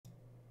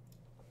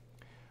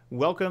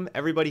Welcome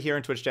everybody here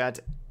in Twitch chat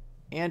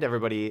and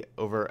everybody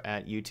over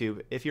at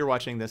YouTube if you're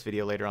watching this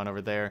video later on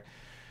over there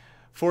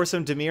for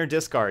some Dimir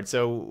discard.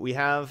 So we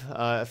have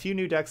a few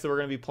new decks that we're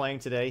going to be playing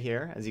today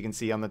here, as you can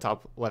see on the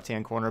top left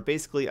hand corner.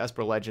 Basically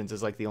Esper Legends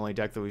is like the only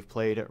deck that we've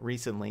played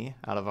recently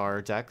out of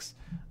our decks.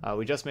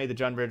 We just made the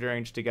Jund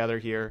range together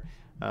here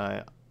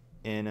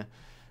on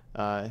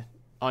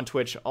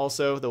Twitch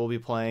also that we'll be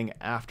playing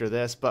after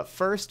this. But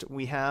first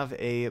we have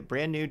a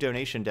brand new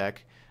donation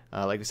deck.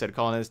 Like we said,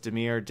 calling this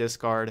Dimir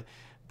discard,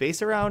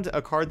 based around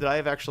a card that I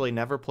have actually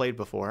never played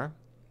before.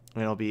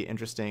 And it'll be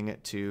interesting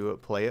to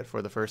play it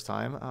for the first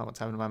time. Oh, what's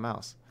happened to my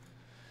mouse?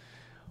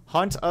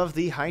 Haunt of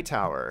the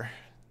Hightower.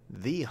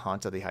 The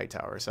Haunt of the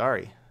Hightower,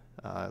 sorry.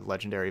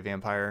 Legendary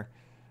vampire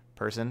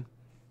person.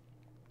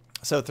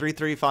 So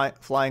 3/3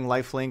 flying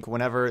lifelink.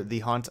 Whenever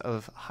the Haunt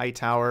of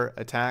Hightower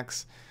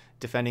attacks,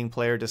 defending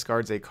player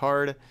discards a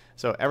card.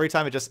 So every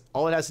time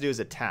all it has to do is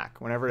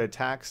attack. Whenever it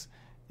attacks,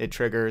 it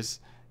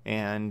triggers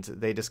and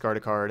they discard a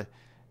card,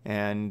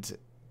 and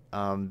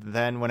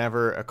then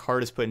whenever a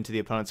card is put into the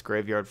opponent's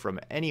graveyard from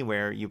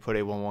anywhere, you put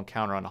a 1/1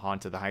 counter on a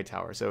Haunt of the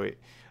Hightower. So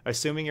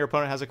assuming your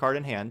opponent has a card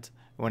in hand,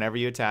 whenever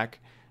you attack,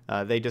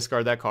 they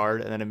discard that card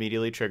and then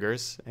immediately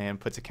triggers and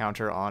puts a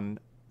counter on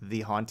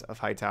the Haunt of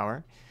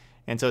Hightower.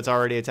 And so it's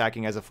already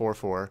attacking as a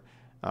 4/4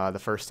 the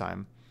first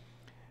time.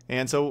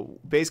 And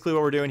so basically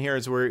what we're doing here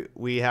is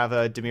we have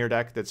a Dimir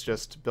deck that's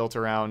just built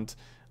around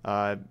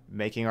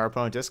making our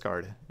opponent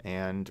discard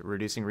and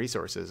reducing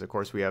resources. Of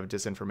course, we have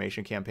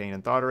Disinformation Campaign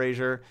and Thought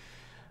Erasure,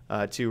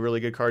 two really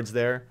good cards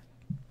there.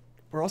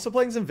 We're also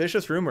playing some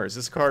Vicious Rumors.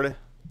 This card,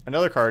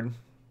 another card,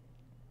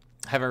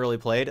 haven't really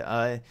played.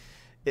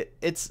 It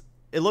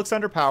looks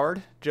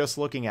underpowered just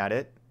looking at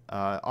it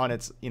on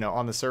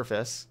the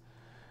surface.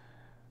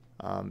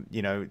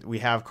 We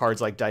have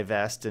cards like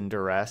Divest and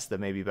Duress that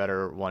may be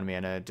better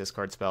 1-mana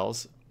discard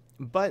spells,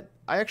 but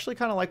I actually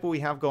kind of like what we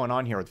have going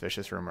on here with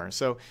Vicious Rumor.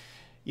 So,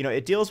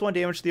 it deals 1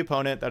 damage to the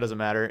opponent. That doesn't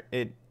matter.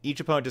 Each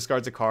opponent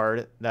discards a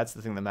card. That's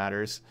the thing that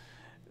matters.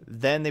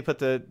 Then they put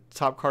the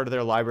top card of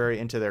their library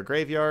into their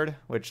graveyard,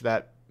 which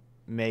that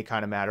may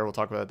kind of matter. We'll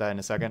talk about that in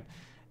a second.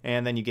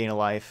 And then you gain a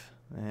life,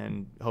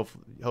 and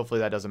hopefully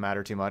that doesn't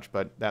matter too much,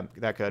 but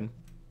that could.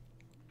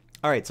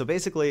 All right, so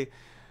basically,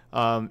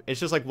 it's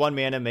just like 1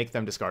 mana, make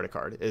them discard a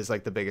card is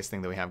like the biggest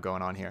thing that we have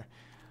going on here.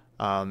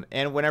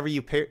 And whenever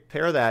you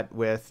pair that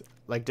with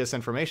like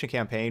Disinformation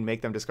Campaign,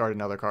 make them discard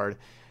another card.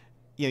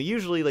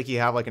 Usually like you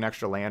have like an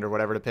extra land or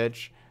whatever to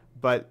pitch,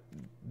 but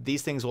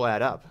these things will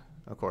add up,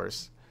 of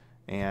course.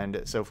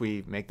 And so if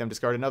we make them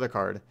discard another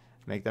card,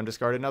 make them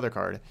discard another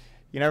card,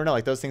 you never know,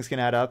 like those things can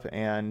add up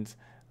and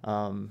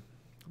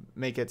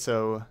make it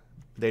so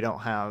they don't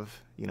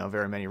have,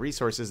 very many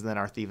resources. And then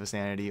our Thief of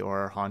Sanity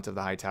or Haunt of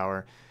the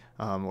Hightower,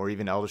 or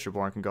even Eldritch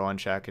Reborn can go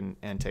uncheck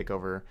and take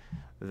over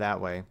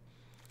that way.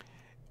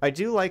 I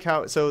do like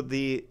how, so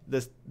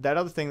that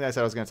other thing that I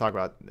said I was going to talk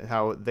about,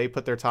 how they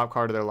put their top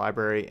card of their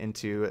library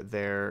into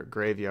their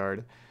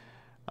graveyard.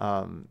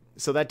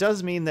 So that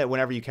does mean that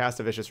whenever you cast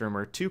a Vicious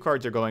Rumor, 2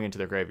 cards are going into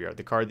their graveyard,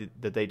 the card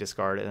that they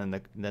discard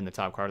and then the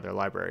top card of their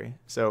library.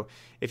 So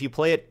if you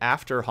play it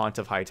after Haunt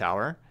of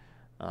Hightower,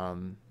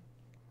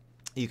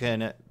 you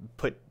can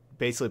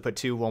basically put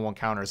 2 1/1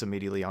 counters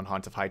immediately on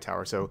Haunt of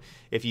Hightower. So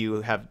if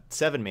you have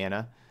 7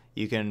 mana,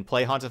 you can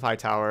play Haunt of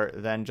Hightower,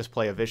 then just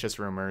play a Vicious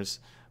Rumors,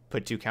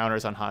 put 2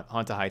 counters on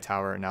Haunt of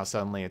Hightower, and now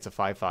suddenly it's a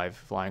 5/5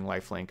 flying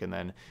lifelink, and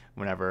then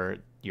whenever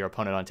your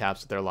opponent untaps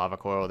with their Lava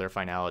Coil or their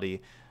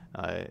Finality,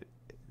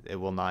 it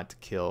will not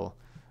kill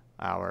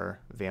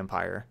our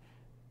vampire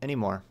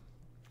anymore.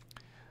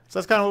 So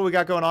that's kind of what we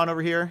got going on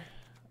over here.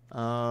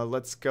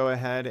 Let's go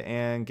ahead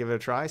and give it a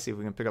try, see if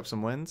we can pick up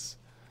some wins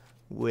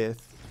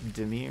with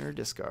Dimir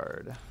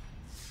discard.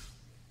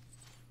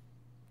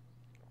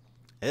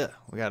 Yeah,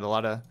 we got a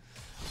lot of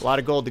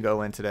gold to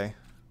go in today.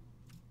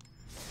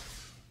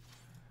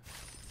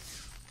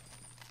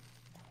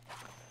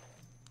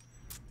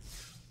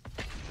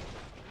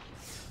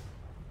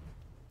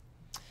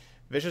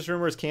 Vicious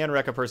Rumors can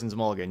wreck a person's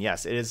mulligan.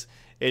 Yes, it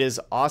is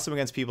awesome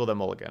against people that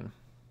mulligan.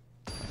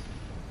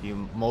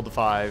 You mold to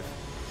 5,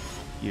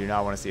 you do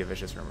not want to see a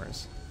Vicious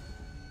Rumors.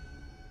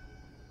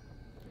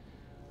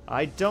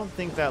 I don't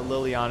think that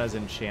Liliana's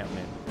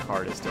enchantment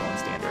card is still on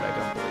standard, I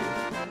don't believe.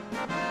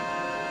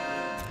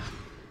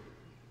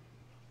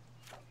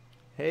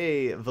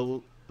 Hey,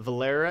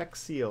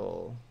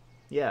 Valerexiel.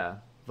 Yeah,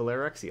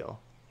 Valerexiel.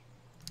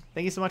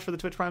 Thank you so much for the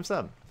Twitch Prime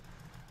sub.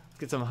 Let's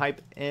get some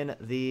hype in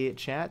the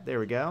chat. There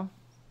we go.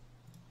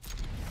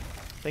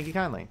 Thank you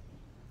kindly.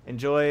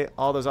 Enjoy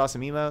all those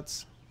awesome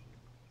emotes.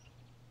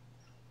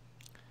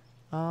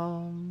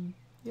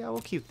 Yeah,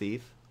 we'll keep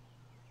Thief.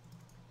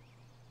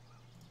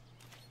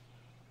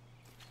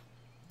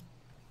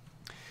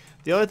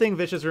 The other thing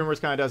Vicious Rumors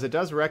kind of does, it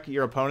does wreck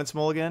your opponent's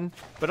mulligan,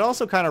 but it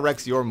also kind of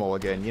wrecks your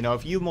mulligan.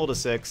 If you mold a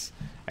 6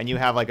 and you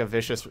have like a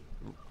Vicious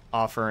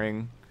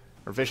Offering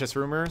or Vicious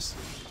Rumors,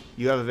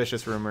 you have a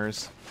Vicious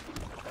Rumors.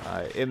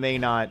 It may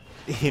not,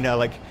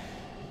 like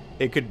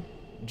it could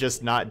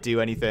just not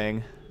do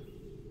anything,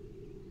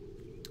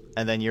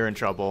 and then you're in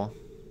trouble.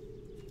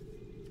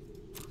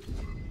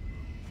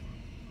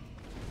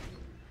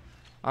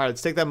 Alright,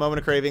 let's take that moment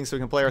of craving so we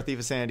can play our Thief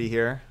of Sanity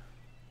here.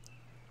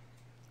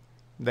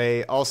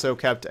 They also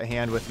kept a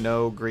hand with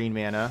no green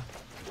mana.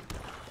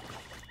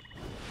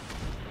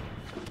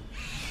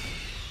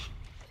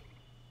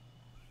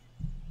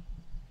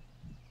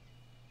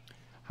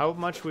 How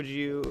much would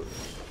you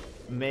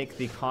make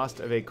the cost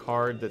of a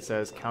card that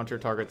says counter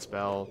target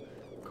spell,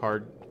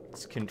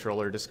 card's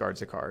controller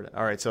discards a card?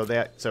 Alright, so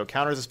so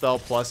counters a spell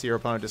plus your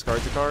opponent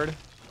discards a card.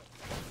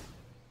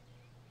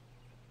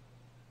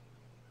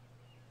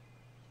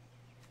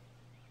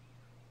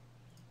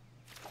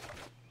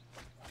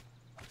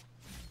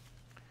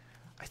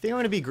 I think I'm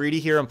going to be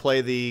greedy here and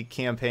play the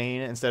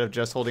campaign instead of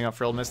just holding up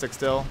Frilled Mystic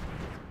still.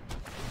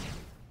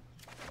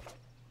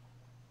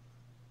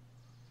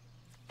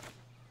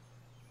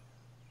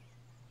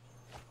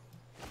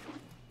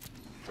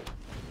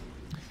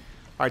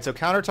 Alright, so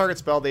counter target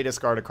spell, they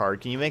discard a card.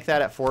 Can you make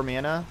that at 4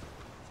 mana?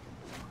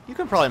 You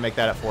can probably make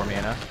that at 4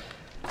 mana.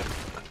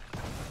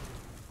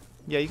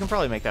 Yeah, you can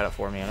probably make that at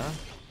 4 mana.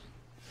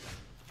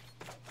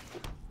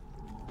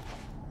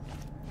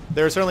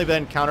 There's certainly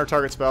been counter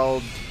target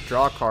spell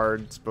draw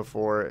cards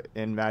before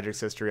in Magic's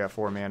history at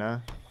 4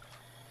 mana.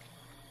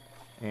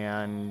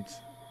 And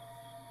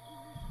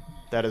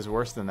that is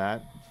worse than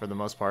that for the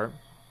most part.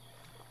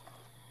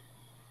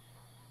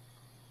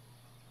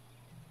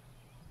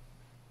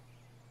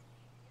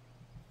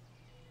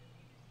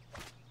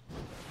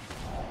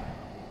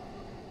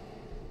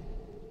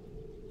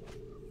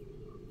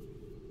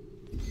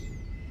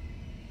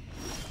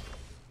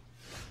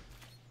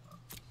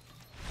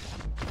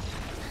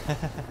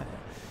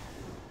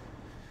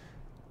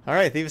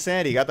 Alright, Thief of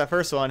Sanity. Got that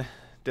first one.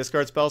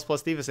 Discard spells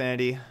plus Thief of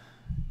Sanity.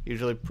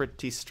 Usually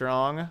pretty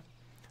strong.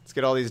 Let's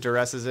get all these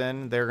Duresses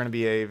in. They're going to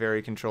be a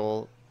very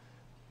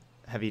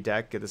control-heavy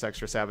deck. Get this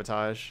extra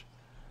Sabotage.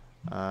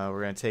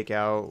 We're going to take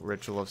out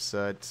Ritual of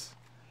Soot.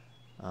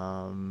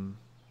 I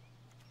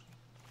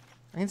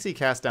can see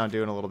Cast Down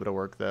doing a little bit of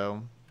work,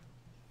 though.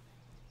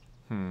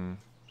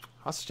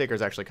 Hostage Taker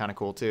is actually kind of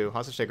cool, too.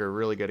 Hostage Taker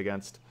really good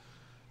against,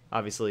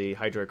 obviously,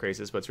 Hydra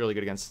Crisis, but it's really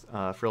good against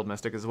Frilled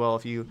Mystic as well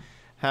if you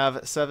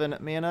have 7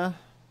 mana.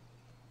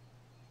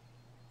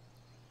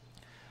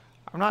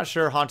 I'm not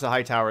sure Haunt the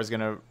Hightower is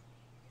going to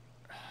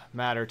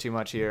matter too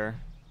much here.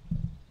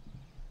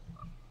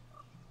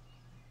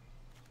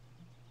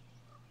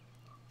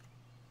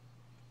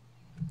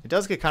 It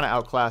does get kind of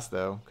outclassed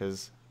though,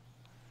 because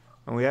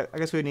I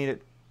guess we need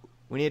it.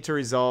 We need it to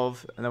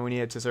resolve, and then we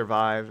need it to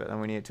survive, and then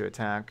we need it to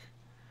attack.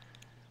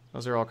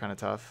 Those are all kind of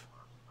tough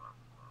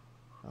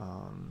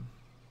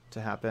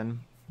to happen.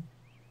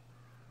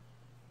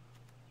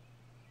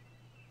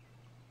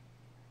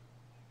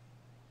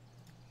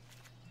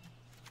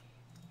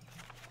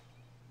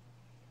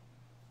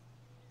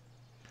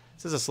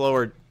 This is a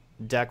slower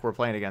deck we're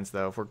playing against,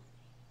 though. If we're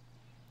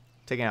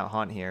taking out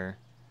Haunt here.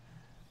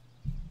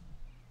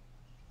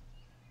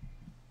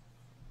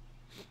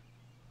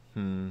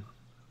 Alright,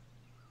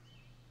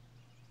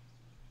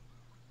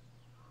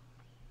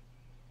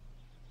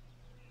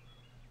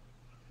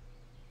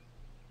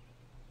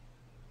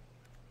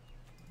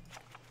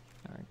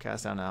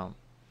 cast down now.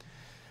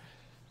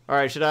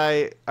 Alright, should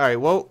I...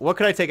 Alright, well, what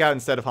could I take out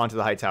instead of Haunt to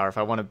the Hightower if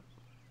I want to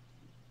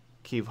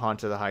keep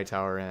Haunt to the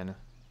Hightower in?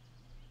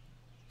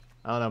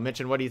 I don't know.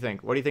 Mitchin, what do you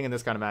think? What do you think in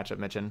this kind of matchup,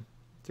 Mitchin?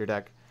 It's your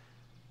deck.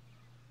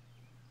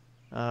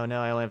 Oh,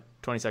 no, I only have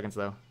 20 seconds,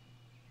 though.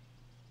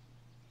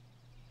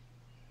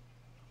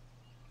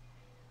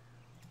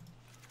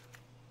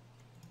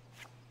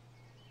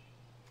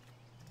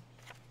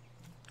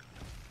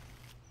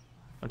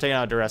 I'm taking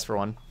out Duress for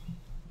one.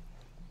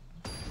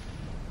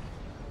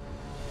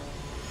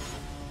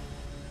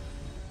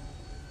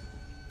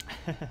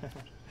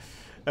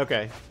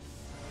 Okay.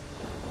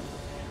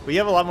 We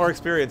have a lot more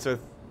experience with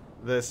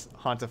this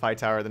Haunt of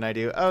Hightower than I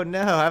do. Oh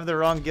no, I have the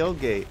wrong guild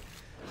gate.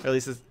 Or at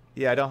least it's,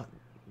 yeah, I don't.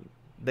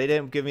 They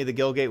didn't give me the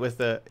guild gate with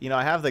the. You know,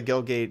 I have the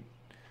guild gate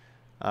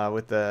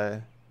with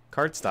the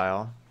card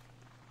style.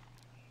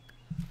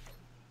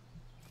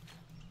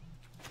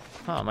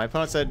 Huh? My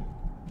opponent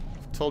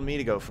told me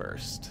to go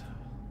first.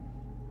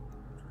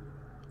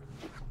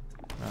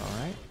 All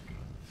right.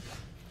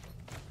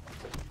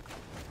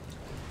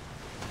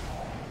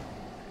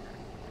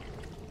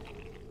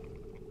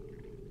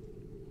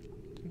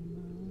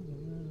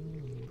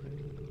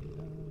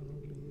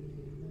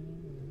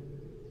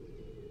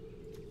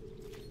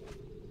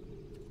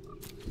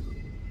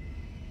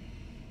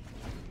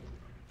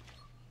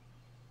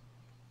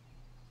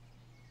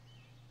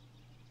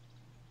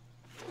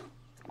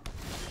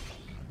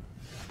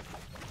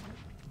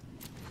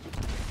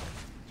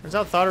 Turns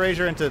out Thought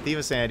Erasure into Thief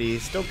of Sanity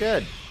is still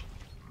good.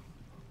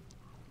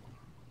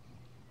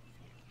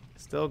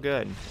 Still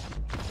good.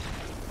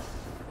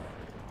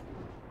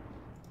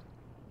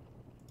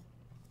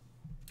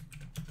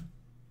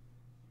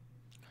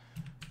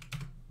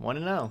 Want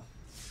to know?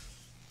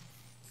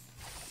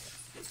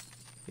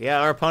 Yeah,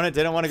 our opponent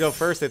didn't want to go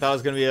first. They thought it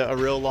was going to be a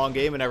real long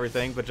game and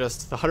everything, but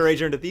just Thought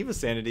Erasure into Thief of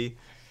Sanity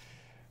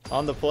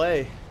on the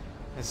play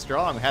is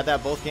strong. We had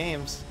that both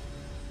games.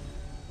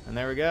 And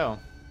there we go.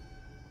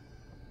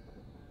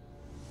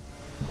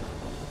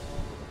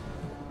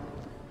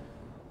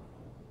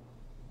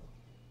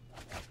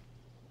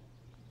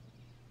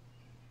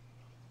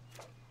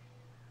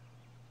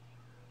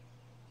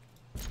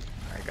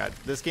 God,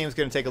 this game's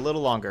going to take a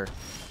little longer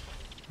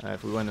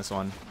if we win this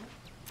one.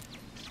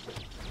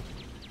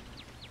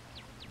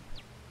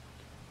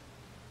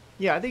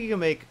 Yeah, I think you can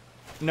make...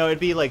 No, it'd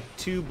be like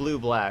 2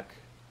 blue-black.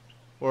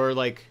 Or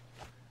like...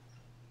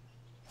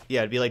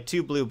 Yeah, it'd be like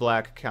 2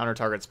 blue-black, counter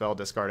target spell,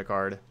 discard a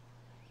card.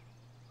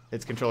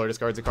 Its controller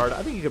discards a card.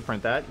 I think you could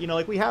print that. You know,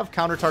 like we have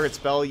counter target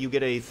spell, you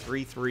get a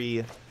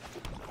 3/3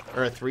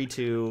 or a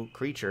 3/2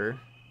 creature.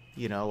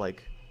 You know,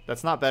 like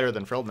that's not better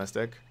than Frilled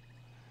Mystic.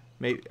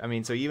 Maybe, I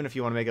mean, so even if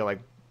you want to make it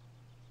like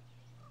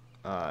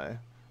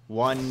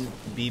 1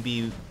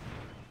 BB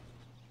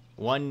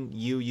 1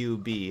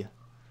 UUB.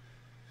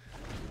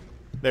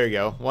 There you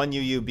go. 1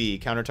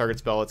 UUB, counter target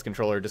spell, its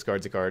controller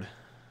discards a card.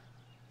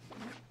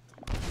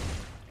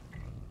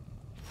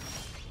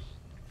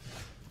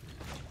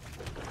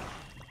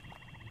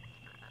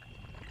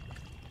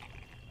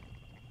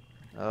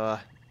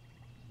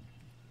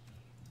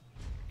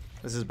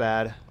 This is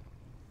bad.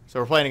 So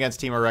we're playing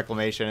against Temur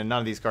Reclamation, and none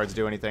of these cards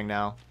do anything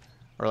now.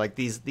 Or like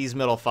these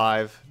middle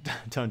 5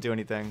 don't do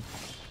anything.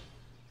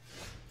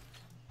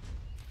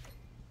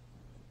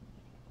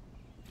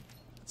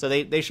 So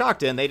they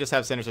shocked in. They just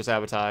have Sinister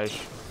Sabotage.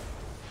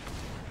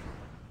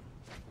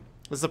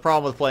 This is the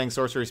problem with playing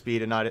sorcery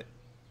speed and not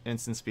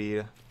instant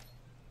speed.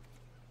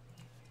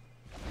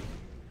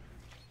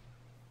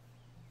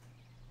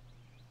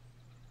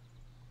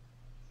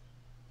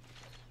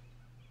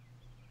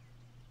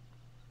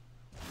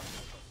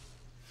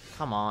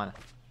 Come on.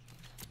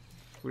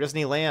 We just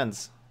need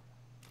lands.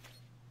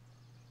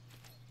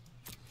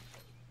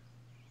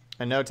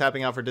 And no,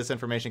 tapping out for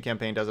Disinformation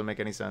Campaign doesn't make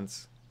any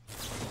sense.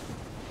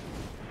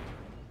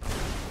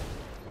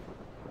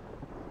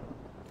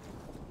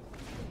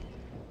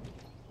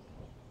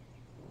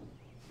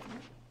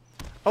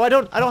 Oh, I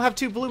don't have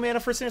 2 blue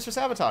mana for Sinister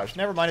Sabotage.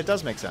 Never mind, it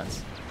does make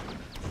sense.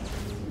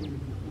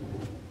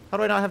 How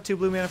do I not have 2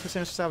 blue mana for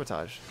Sinister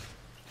Sabotage?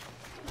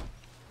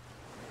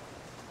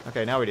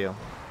 Okay, now we do.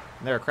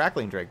 They're a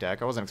Crackling Drake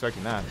deck. I wasn't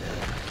expecting that.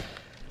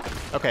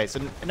 Okay,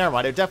 so never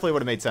mind. It definitely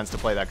would have made sense to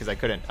play that because I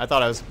couldn't. I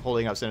thought I was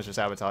holding up Sinister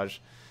Sabotage.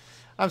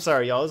 I'm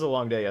sorry, y'all. It was a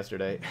long day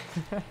yesterday.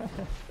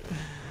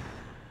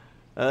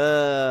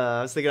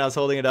 I was thinking I was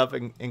holding it up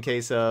in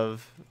case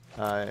of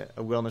a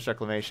Wilderness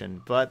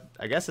Reclamation. But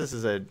I guess this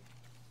is a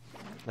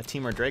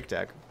Temur Drake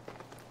deck.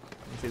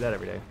 I see that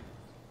every day.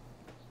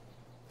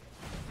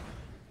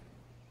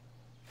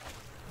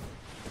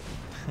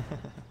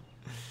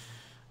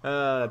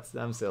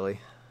 I'm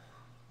silly.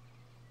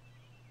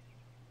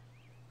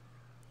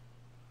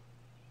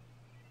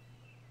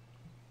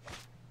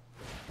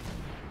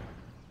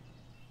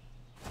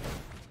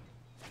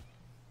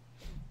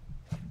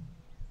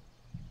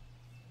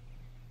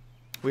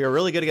 We are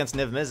really good against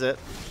Niv Mizzet.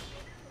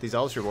 These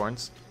Eldritch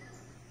Reborns.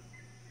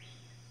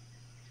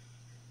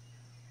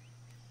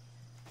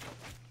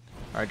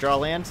 Alright, draw a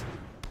land.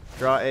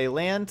 Draw a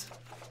land.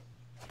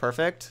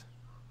 Perfect.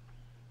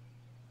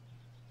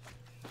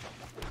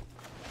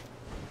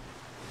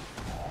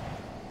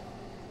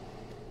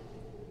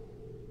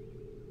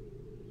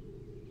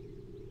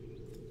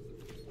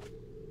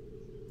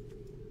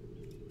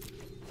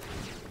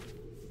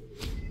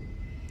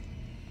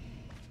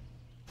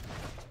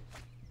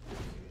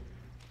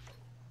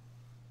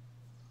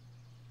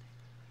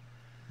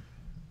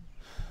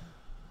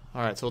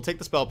 Alright, so we'll take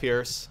the Spell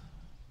Pierce.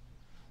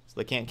 So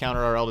they can't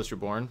counter our Eldritch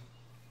Reborn.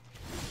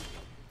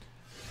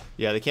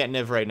 Yeah, they can't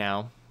Niv right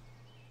now.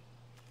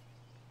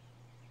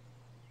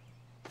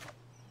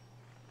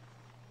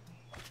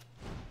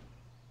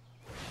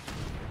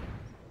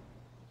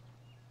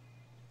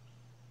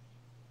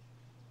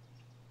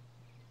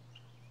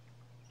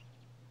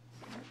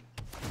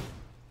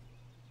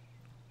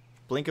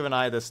 Blink of an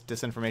eye this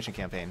Disinformation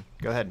Campaign.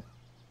 Go ahead.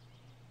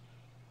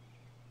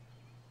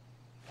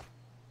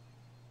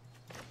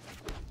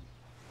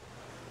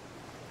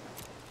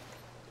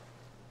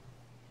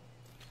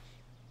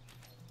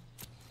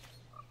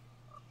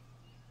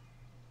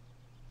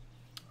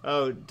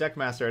 Oh,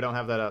 Deckmaster, I don't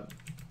have that up.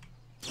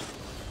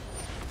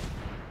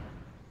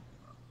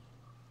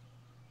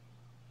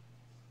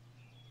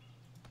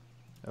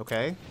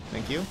 Okay,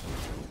 thank you.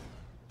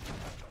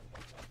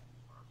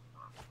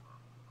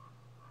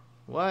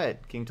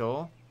 What, King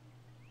Toll?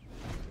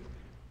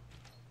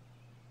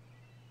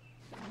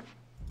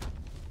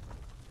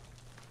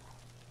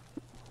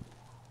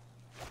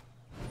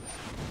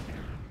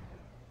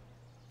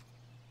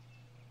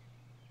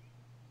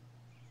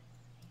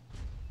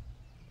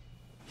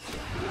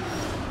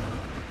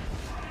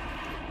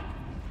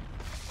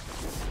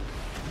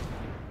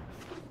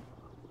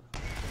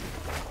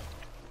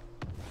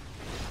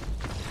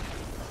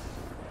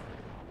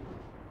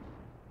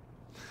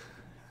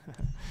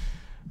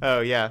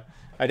 Oh, yeah.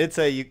 I did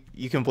say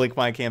you can blink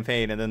my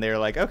campaign, and then they were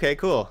like, okay,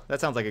 cool. That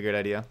sounds like a good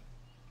idea.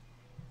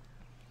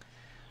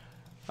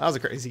 That was a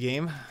crazy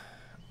game.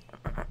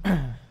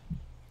 That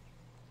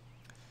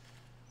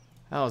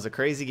was a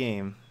crazy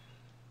game.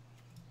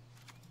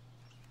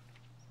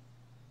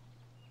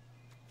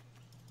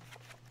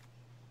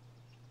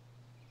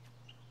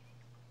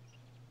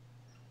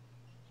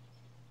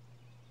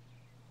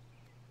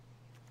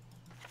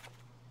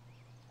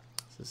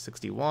 So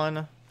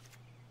 61.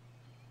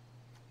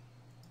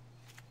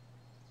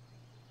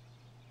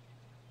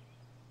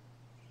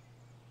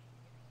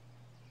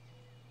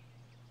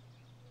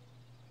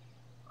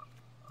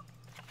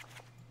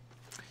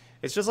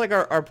 It's just like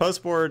our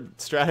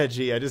post-board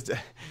strategy. It's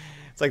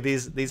like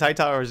these high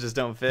towers just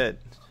don't fit.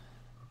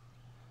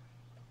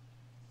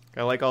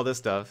 I like all this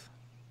stuff.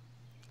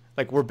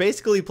 Like, we're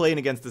basically playing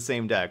against the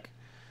same deck.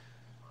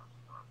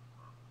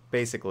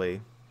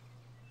 Basically.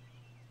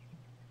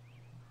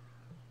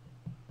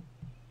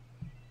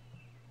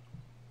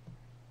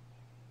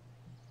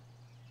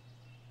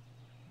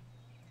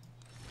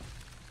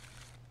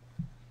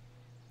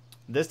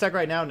 This deck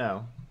right now,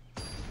 no.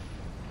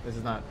 This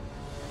is not.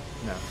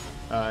 No.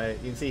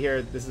 You can see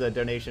here, this is a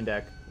donation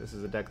deck. This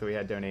is a deck that we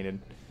had donated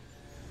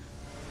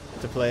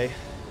to play.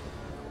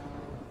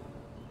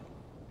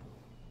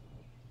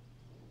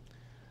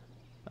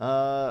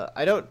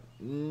 I don't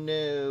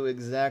know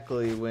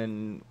exactly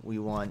when we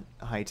want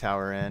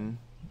Hightower in.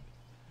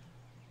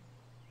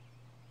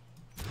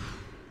 I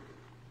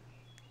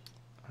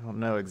don't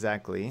know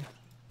exactly.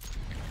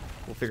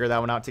 We'll figure that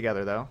one out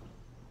together, though.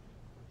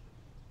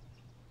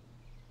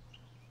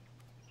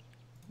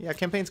 Yeah,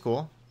 campaign's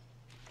cool.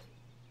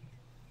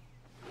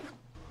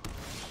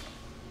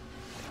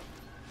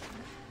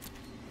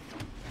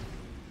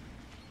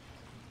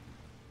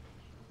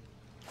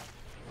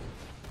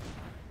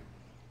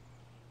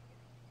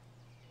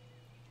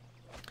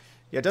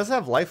 Yeah, it does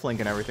have lifelink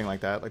and everything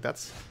like that. Like,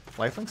 that's...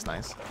 Lifelink's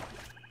nice.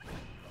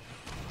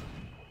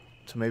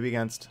 So maybe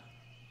against...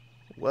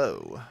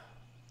 Whoa.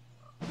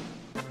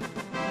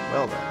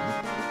 Well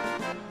then.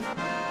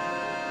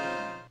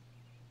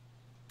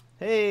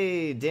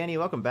 Hey, Danny,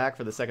 welcome back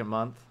for the second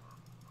month.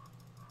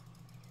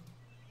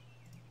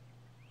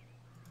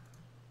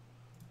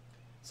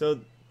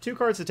 So, 2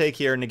 cards to take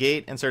here.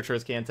 Negate and Search for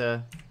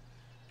Azcanta.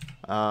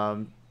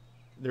 The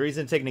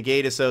reason to take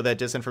Negate is so that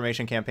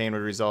Disinformation Campaign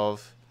would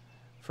resolve...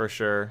 For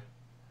sure.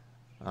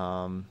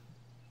 The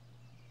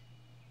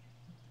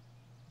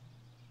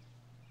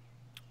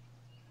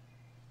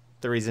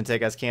reason to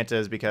take Azcanta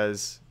is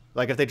because,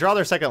 like, if they draw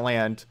their second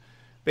land,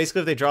 basically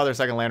if they draw their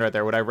second land right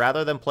there, would I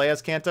rather them play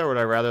Azcanta or would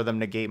I rather them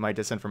negate my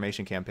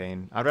Disinformation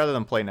Campaign? I'd rather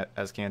them play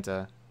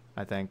Azcanta,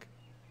 I think.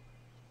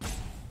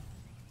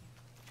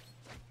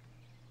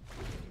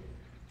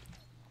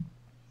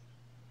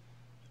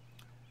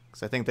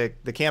 Because I think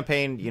the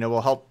campaign, you know,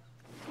 will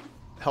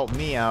help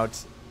me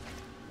out.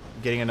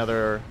 Getting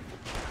another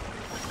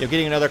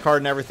card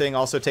and everything.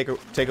 Also take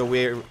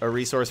a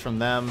resource from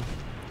them.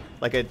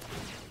 Like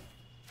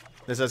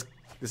this says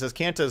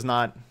Kanta is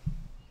not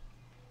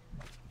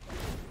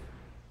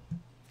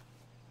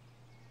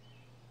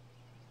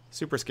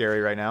super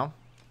scary right now.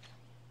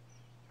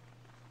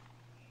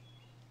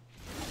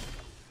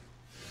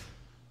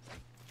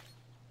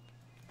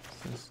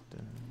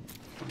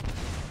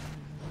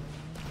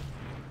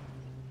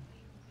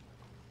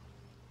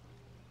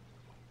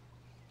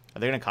 Are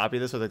they going to copy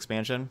this with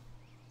expansion?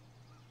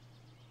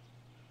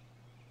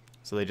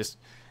 So they just...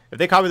 If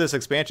they copy this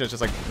expansion, it's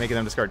just like making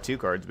them discard 2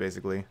 cards,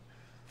 basically.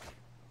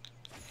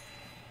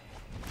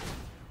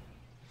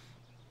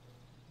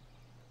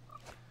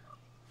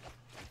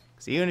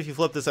 So even if you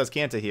flip this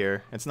Azcanta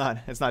here, it's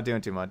not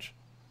doing too much.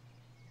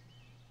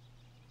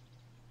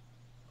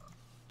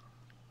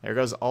 There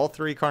goes all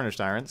 3 Carnage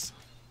Tyrants.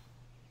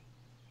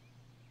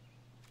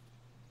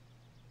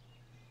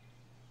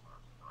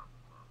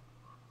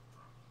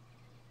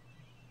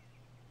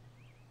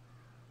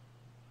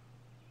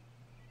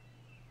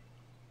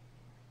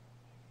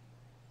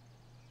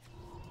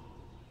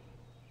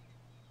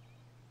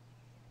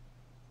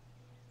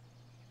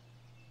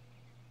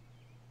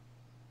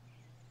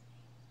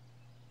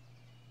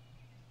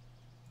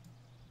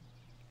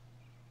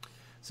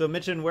 So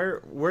Mitchin,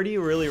 where do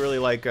you really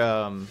like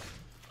where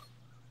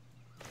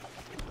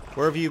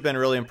have you been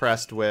really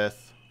impressed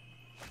with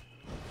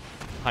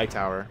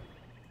Hightower?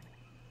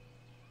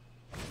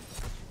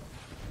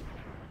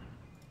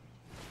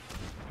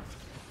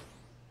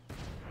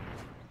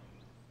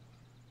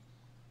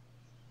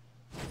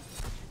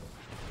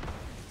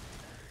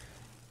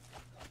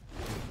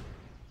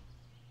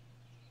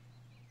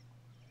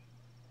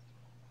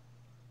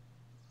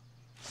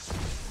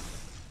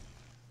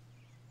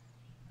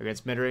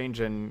 Against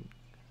midrange and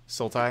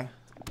Sultai.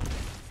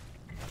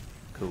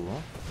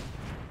 Cool.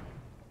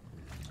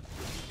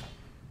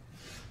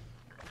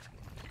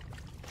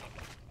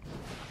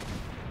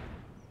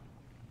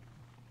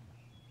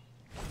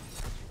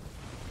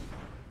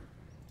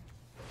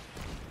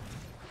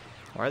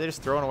 Why are they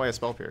just throwing away a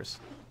Spell Pierce?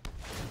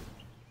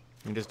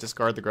 You can just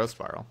discard the Growth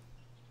Spiral.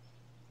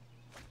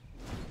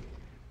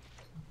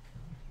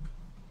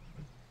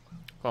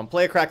 Come on,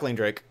 play a Crackling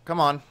Drake. Come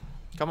on.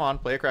 Come on,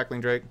 play a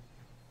Crackling Drake.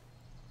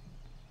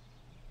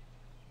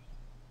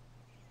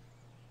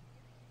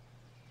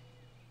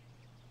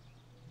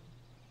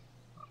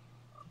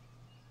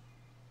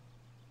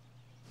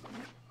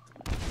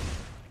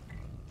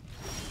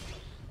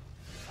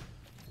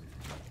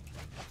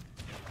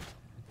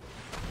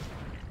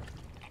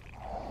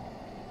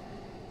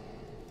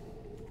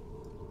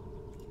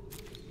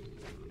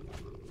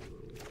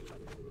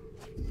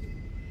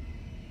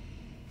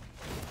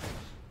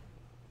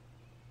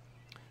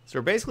 So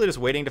we're basically just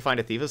waiting to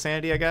find a Thief of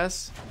Sanity, I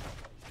guess.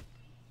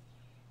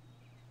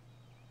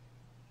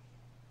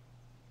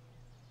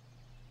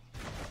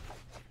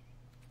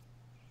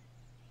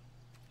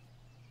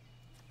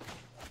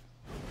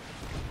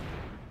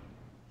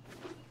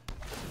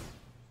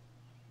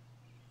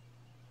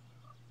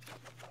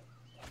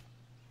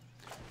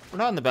 We're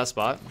not in the best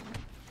spot.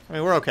 I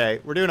mean, we're okay.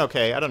 We're doing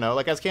okay. I don't know.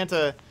 Like,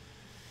 Azcanta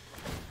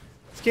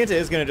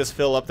is going to just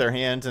fill up their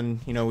hand, and,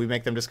 you know, we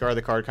make them discard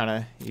the card kind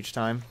of each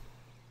time.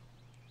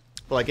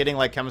 But, like, getting,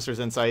 like, Chemist's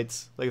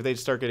Insights, like, if they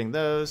start getting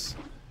those,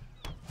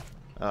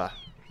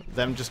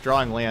 them just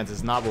drawing lands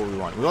is not what we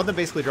want. We want them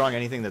basically drawing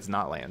anything that's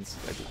not lands.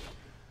 Like,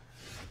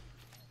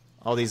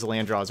 all these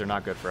land draws are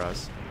not good for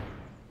us.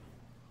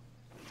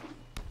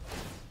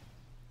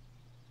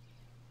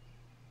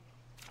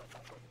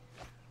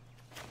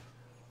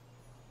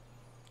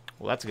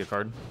 Well, that's a good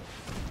card.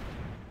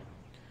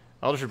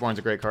 Eldritch Reborn's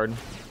a great card.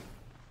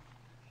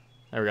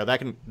 There we go. That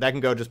can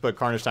go just put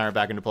Carnage Tyrant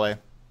back into play.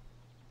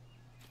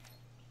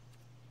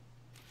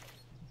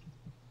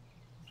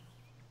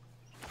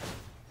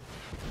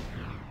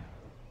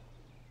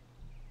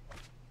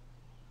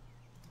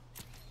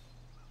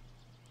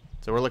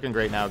 So we're looking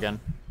great now again.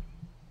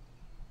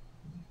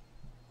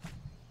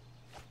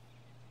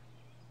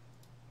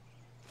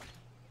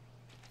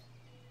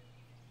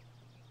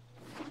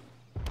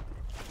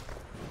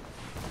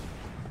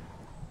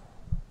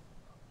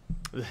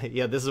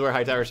 Yeah, this is where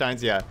Hightower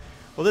shines. Yeah.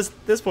 Well,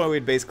 this point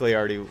we'd basically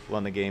already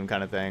won the game,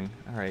 kind of thing.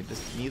 All right,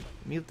 just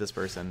mute this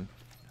person.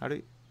 How do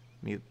you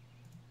mute?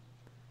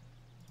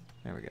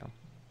 There we go.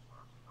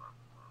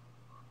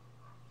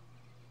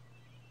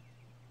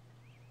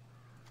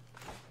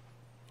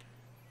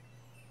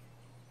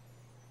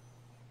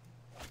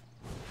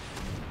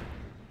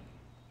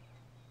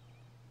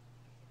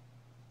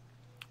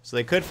 So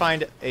they could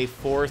find a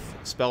 4th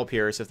Spell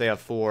Pierce if they have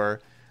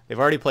 4. They've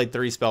already played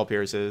 3 Spell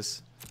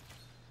Pierces.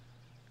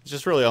 It's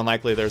just really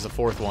unlikely there's a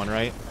 4th one,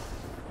 right?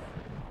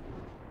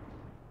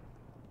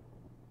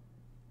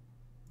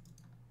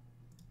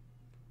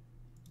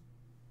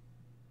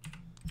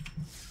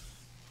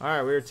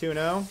 Alright, we're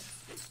 2-0.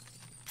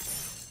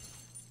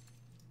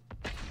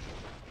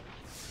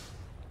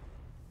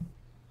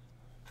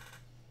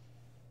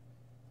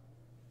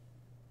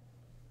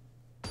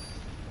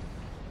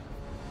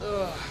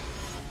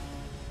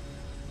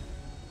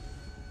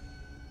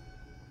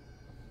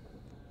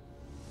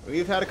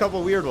 We've had a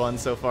couple weird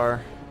ones so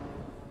far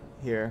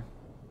here.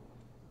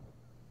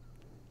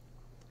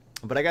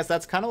 But I guess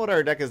that's kind of what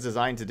our deck is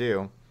designed to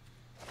do.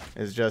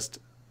 Is just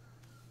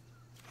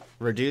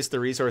reduce the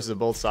resources of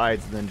both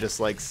sides and then just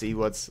like see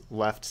what's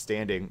left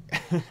standing.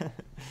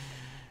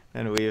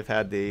 And we've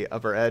had the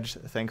upper edge,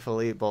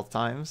 thankfully, both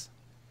times.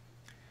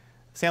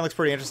 This hand looks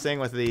pretty interesting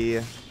with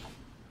the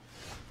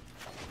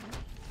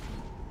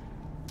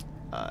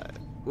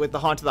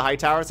Haunt of the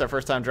Hightower. It's our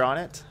first time drawing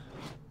it.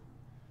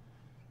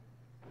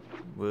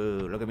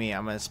 Whoa, look at me,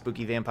 I'm a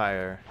spooky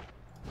vampire.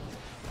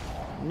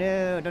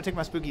 No, don't take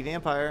my spooky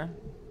vampire.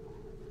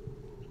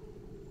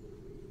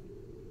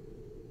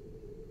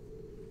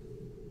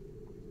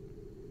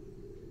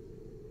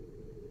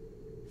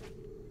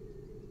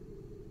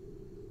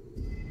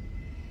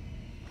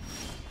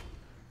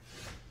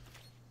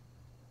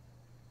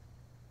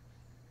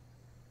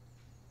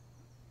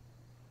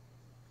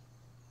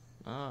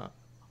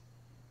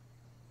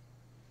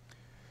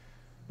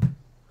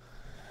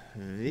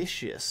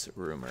 Vicious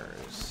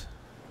rumors.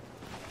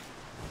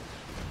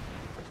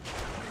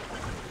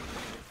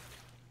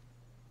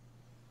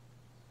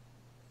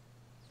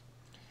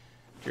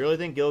 Do you really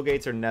think guild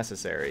gates are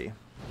necessary?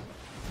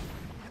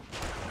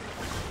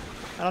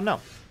 I don't know.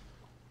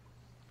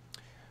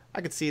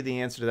 I could see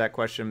the answer to that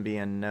question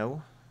being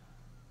no.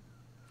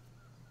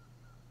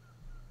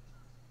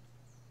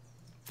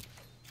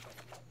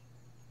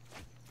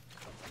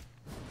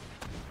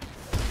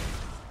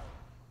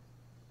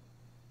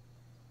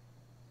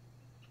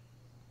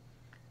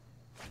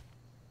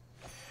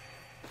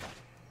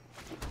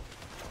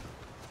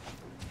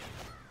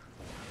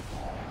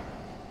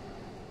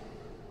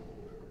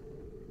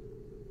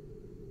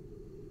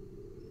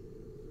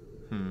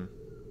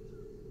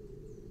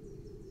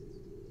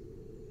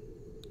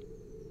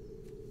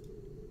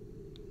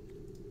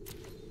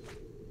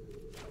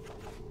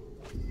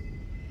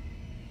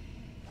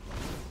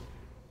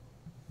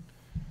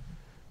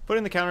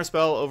 Putting the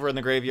counterspell over in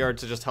the graveyard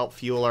to just help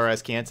fuel our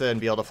Azcanta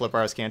and be able to flip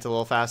our Azcanta a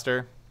little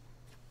faster.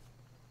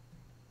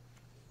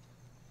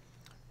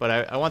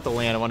 But I want the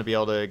land. I want to be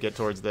able to get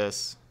towards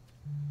this.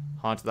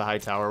 Haunt of the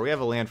Hightower. We have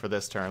a land for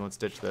this turn. Let's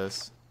ditch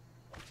this.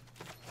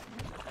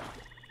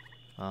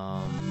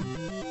 And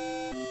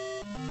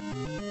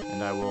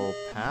I will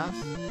pass.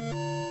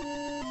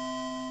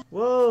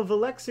 Whoa,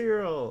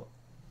 Valexial.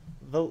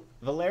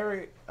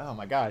 Valeri. Oh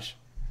my gosh.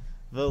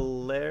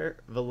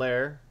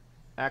 Valer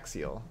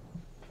Axial.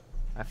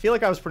 I feel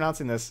like I was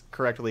pronouncing this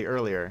correctly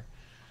earlier.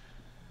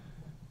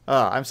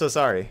 Oh, I'm so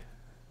sorry.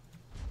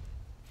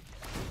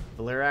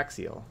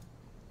 Valeraxial.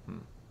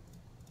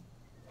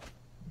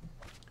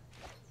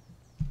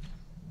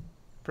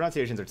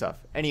 Pronunciations are tough.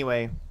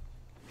 Anyway,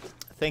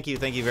 Thank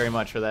you very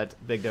much for that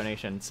big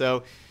donation.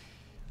 So,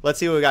 let's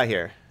see what we got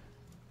here.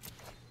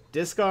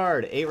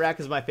 Discard.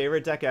 8-rack is my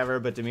favorite deck ever,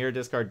 but Dimir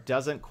discard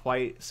doesn't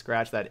quite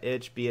scratch that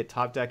itch. Be it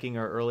top decking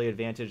or early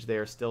advantage, they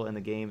are still in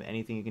the game.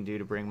 Anything you can do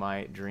to bring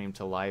my dream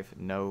to life.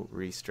 No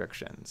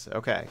restrictions.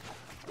 Okay.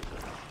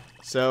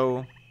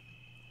 So...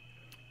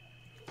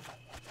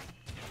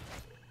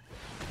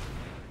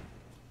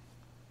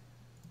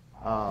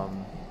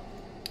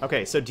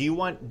 okay, so do you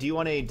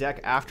want a deck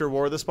after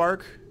War of the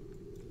Spark?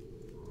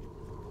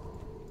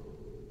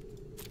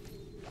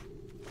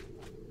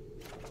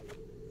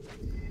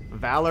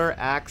 Valor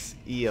Axe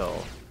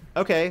Eel.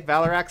 Okay,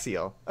 Valor Axe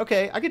Eel.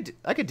 Okay, I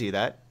could do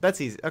that. That's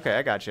easy. Okay,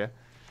 I gotcha.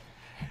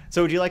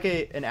 So would you like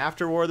an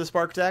after War of the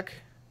Spark deck?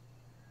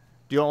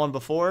 Do you want one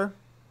before?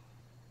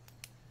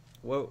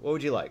 What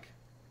would you like?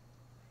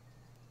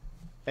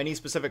 Any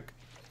specific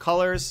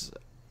colors?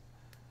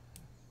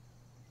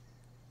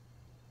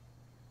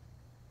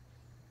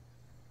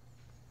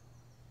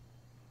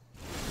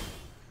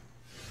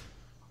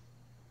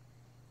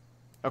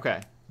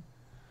 Okay.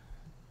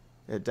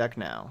 A deck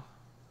now.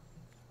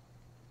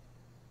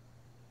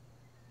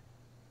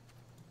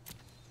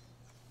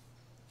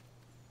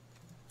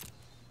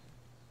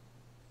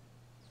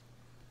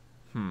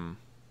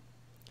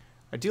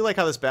 I do like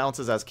how this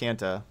balances as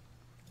Kanta.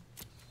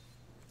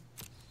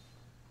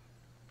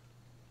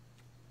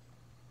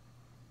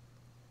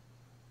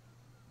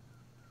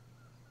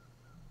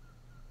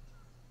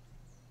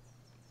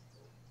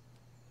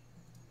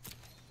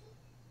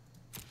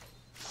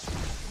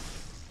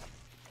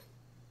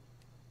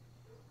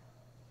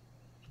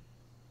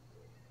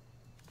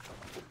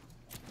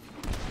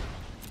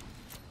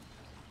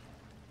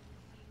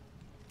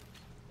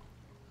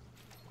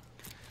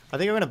 I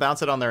think I'm going to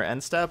bounce it on their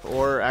end step,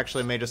 or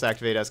actually may just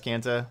activate as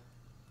Kanta.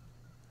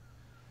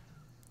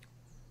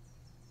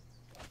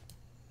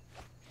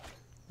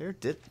 They're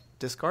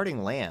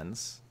discarding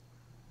lands.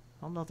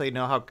 I don't know if they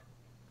know how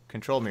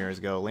control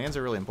mirrors go. Lands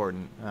are really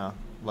important. Oh,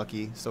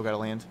 lucky. Still got a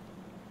land.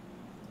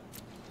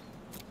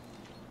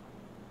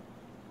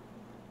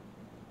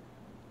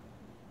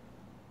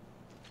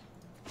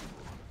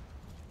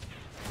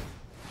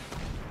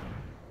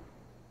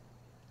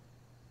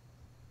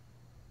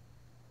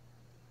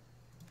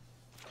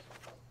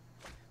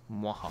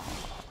 Mwahaha.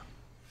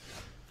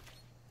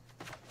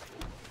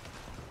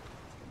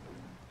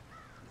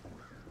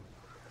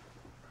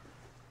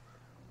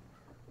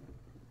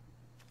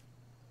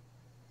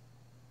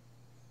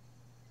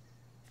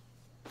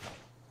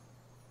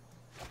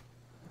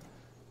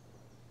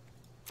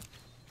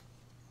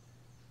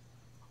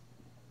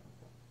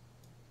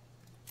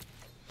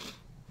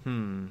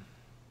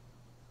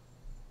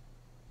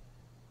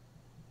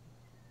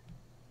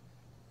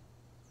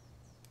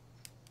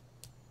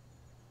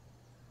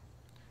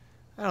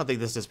 I don't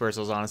think this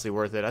dispersal is honestly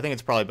worth it. I think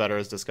it's probably better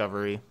as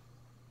Discovery.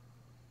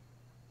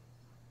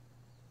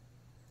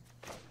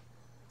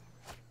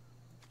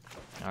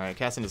 Alright,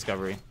 casting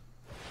Discovery.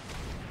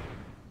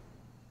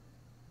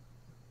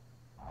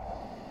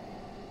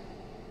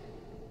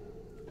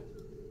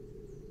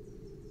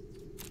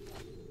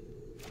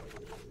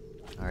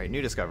 Alright,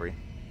 new Discovery.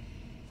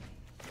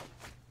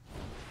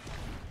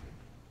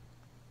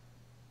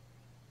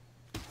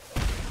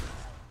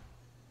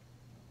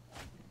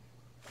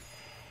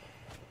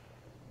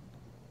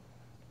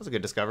 That was a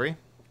good Discovery.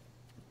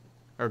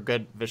 Or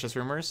good Vicious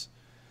Rumors.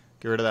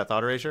 Get rid of that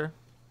Thought Erasure.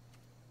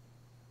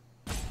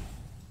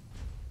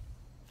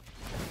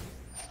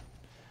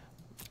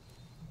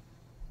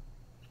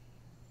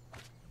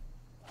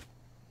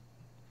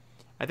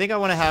 I think I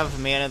want to have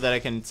mana that I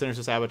can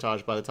Sinister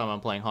Sabotage by the time I'm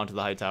playing Haunt of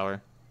the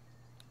Hightower.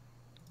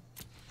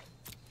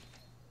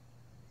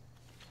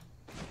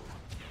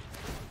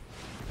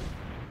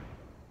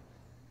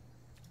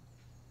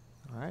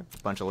 Alright,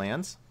 bunch of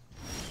lands.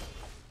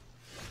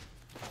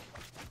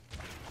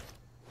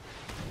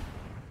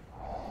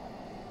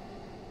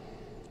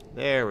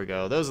 There we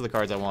go. Those are the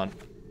cards I want.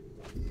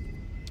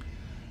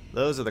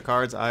 Those are the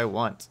cards I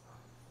want.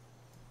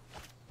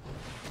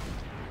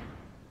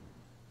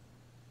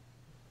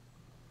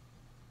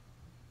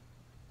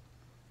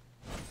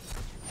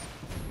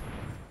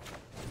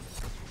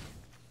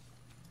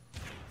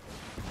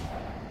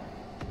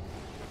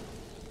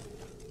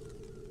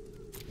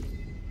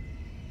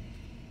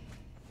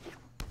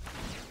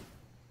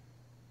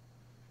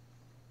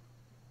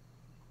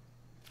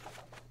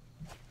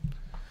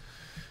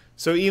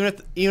 So even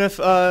if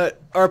our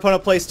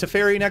opponent plays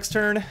Teferi next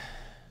turn,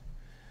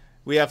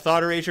 we have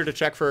Thought Erasure to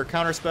check for a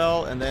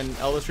counterspell, and then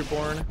Eldest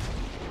Reborn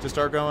to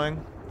start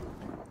going.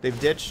 They've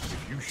ditched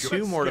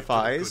 2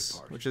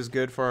 Mortifies, which is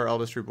good for our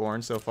Eldest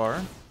Reborn so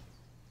far.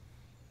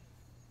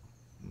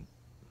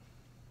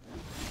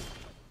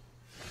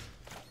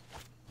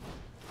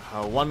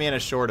 Oh, 1 mana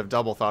short of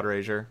double Thought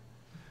Erasure.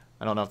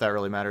 I don't know if that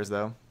really matters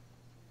though.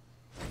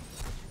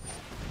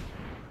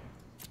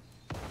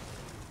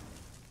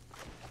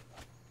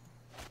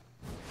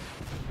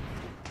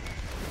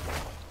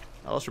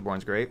 Eldest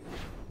Reborn's great.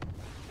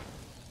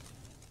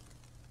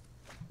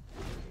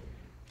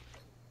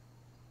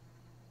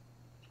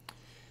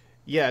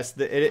 Yes,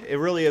 it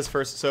really is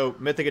first. So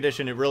Mythic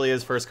Edition, it really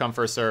is first come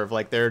first serve.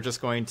 Like they're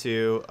just going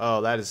to.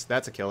 Oh, that's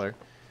a killer.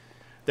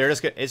 They're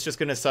just it's just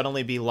going to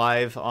suddenly be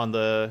live on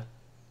the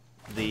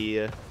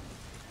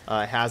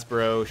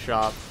Hasbro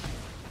shop,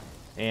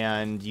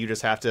 and you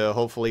just have to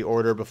hopefully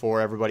order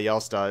before everybody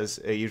else does.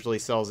 It usually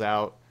sells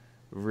out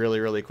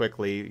really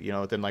quickly, you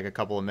know, within like a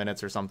couple of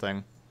minutes or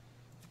something.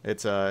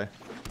 It's a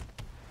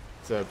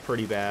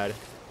pretty bad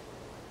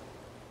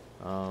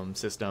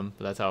system,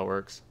 but that's how it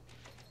works.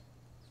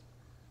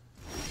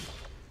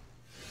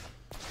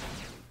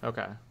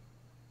 Okay.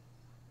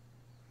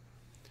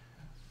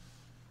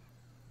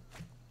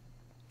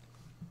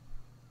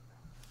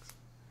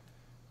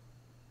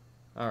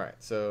 All right,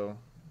 so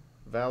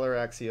Valor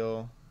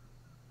Axial.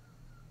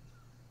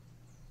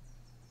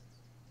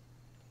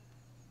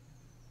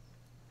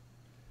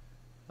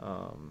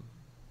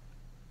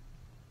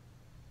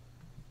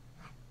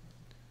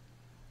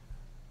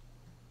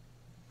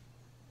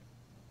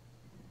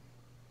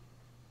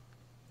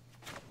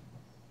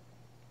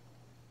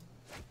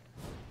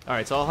 All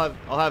right, so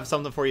I'll have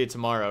something for you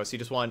tomorrow. So you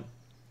just want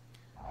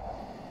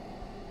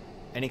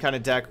any kind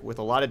of deck with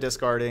a lot of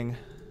discarding.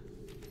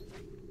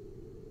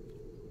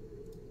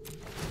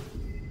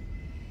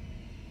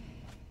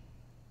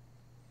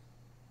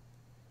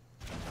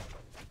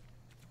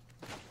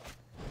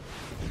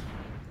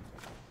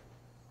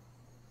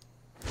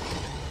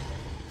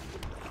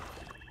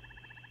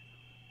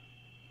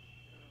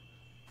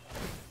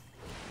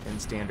 In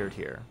standard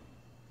here.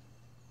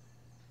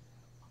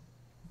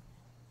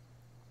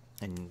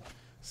 And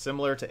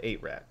similar to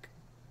 8-Rack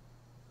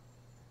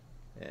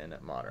in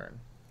Modern.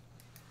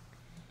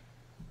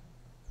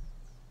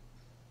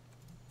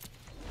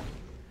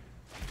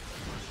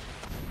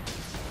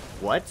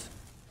 What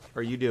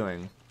are you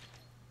doing?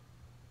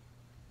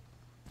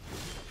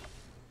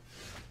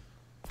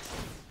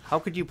 How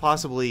could you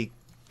possibly...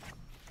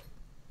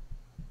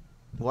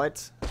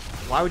 What?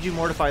 Why would you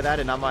mortify that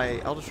and not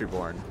my Eldritch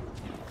Reborn?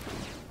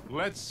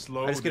 Let's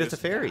slow I just get it to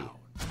Fairy. down.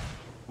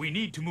 We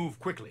need to move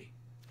quickly.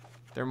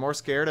 They're more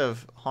scared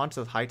of Haunts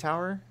of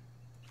Hightower?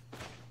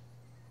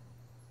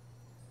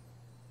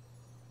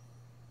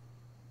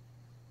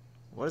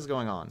 What is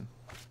going on?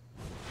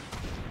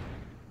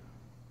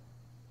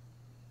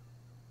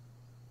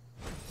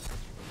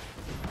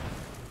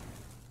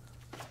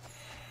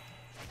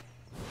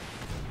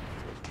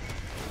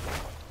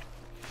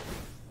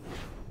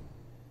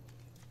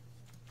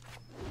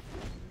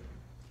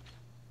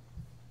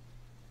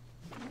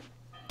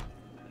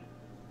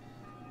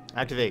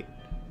 Activate.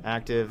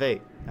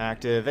 Activate.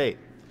 Activate.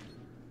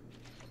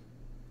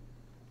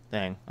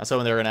 Dang. I was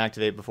hoping they were going to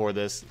activate before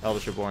this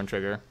Eldritch Reborn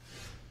trigger.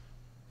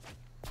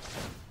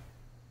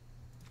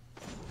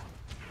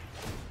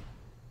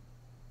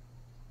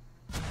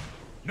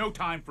 No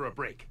time for a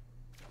break.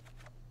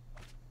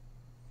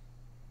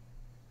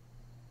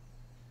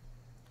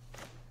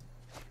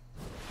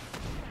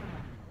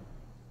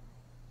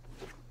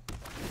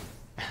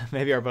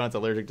 Maybe our opponent's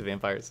allergic to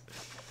vampires.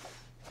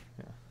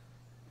 Yeah.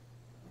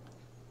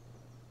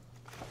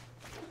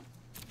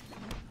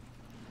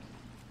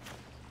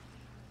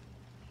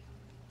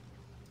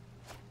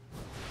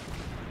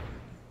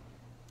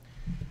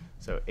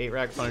 So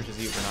 8-Rack punishes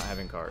you for not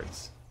having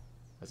cards,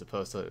 as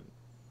opposed to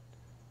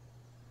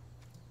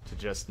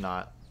just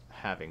not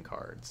having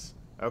cards.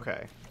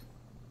 Okay.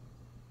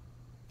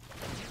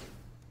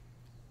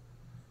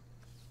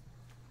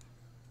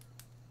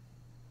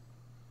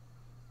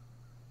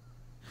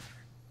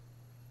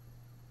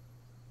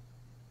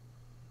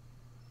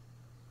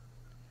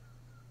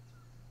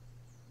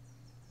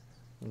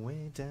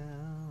 Way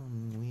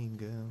down we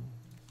go.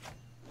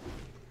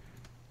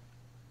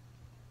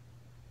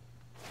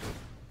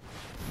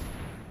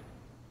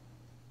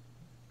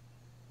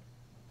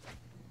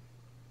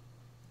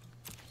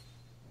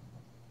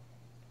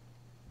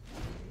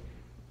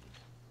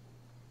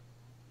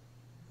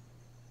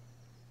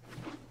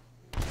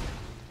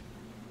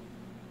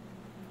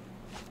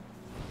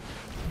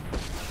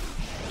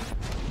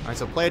 Alright,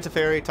 so play a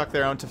Teferi, tuck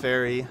their own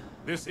Teferi.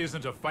 This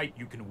isn't a fight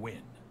you can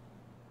win.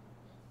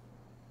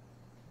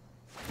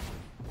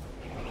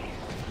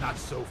 Not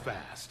so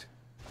fast.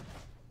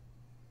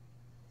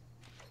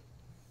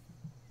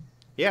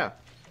 Yeah.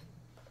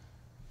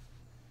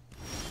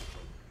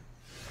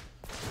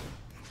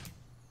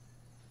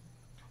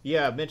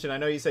 Yeah, mention. I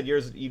know you said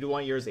yours. You do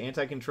want yours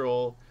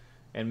anti-control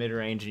and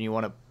mid-range, and you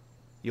want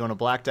a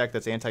black deck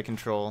that's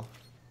anti-control.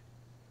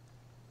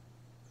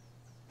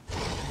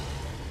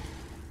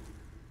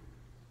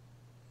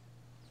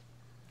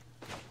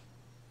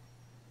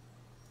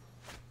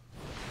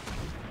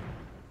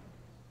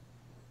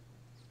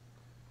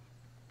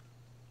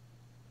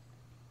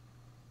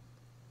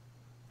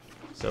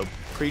 So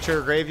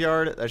creature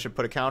graveyard, that should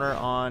put a counter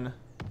on,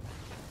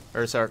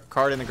 or sorry,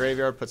 card in the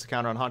graveyard puts a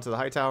counter on Haunt of the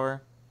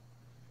Hightower.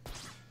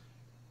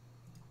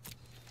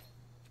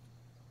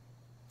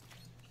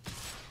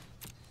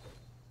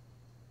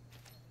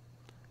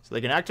 So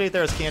they can activate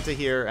their Ascanta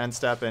here, end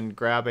step, and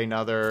grab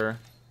another.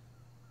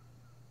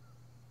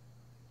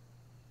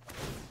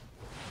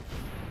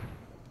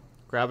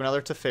 grab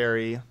another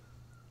Teferi.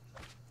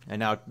 And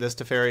now this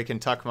Teferi can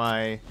tuck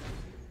my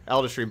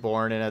Eldritch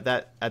Reborn, and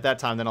at that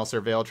time, then I'll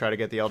Surveil, try to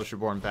get the Eldritch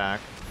Reborn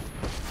back,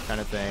 kind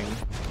of thing.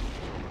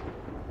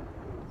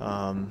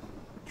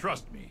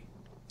 Trust me.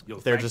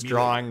 If they're just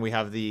drawing, we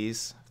have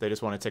these. If they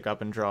just want to tick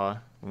up and draw,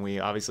 and we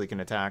obviously can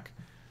attack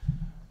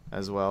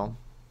as well.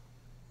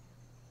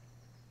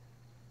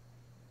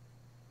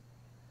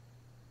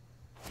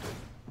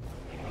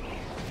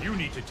 You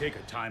need to take a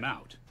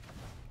timeout.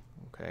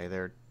 Okay,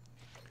 they're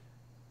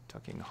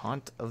tucking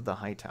Haunt of the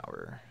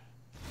Hightower.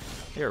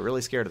 They are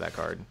really scared of that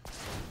card.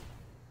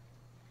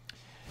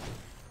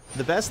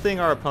 The best thing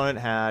our opponent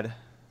had...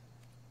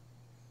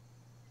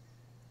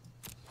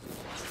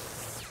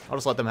 I'll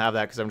just let them have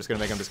that because I'm just going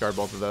to make them discard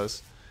both of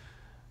those.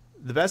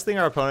 The best thing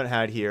our opponent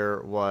had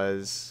here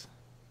was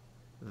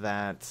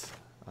that...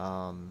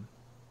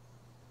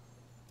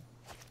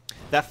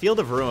 that Field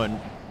of Ruin,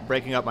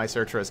 breaking up my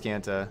Search for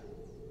Azcanta,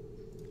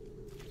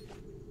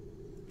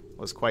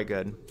 was quite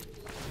good.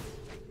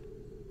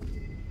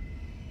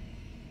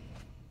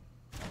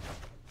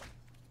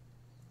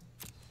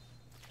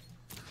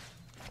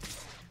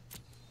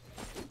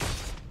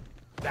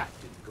 That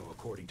didn't go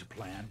according to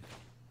plan.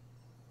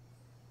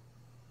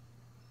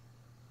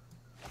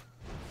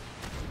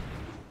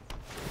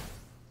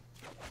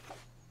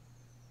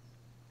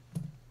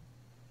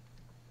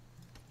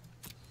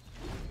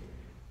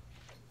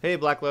 Hey,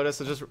 Black Lotus.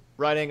 I was just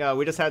writing.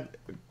 We just had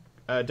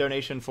a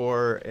donation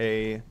for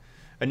a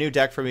new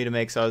deck for me to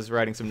make, so I was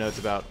writing some notes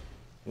about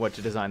what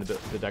to design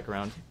the deck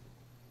around.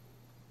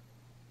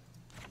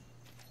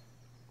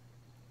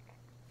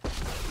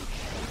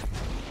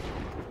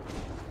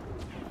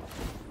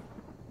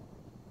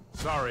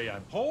 Sorry,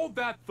 hold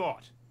that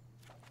thought.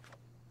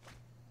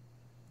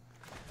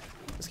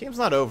 This game's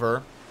not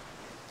over.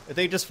 If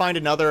they just find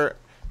another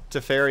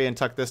Teferi and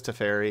tuck this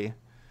Teferi,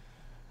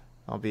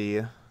 I'll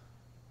be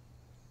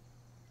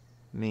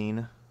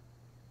mean.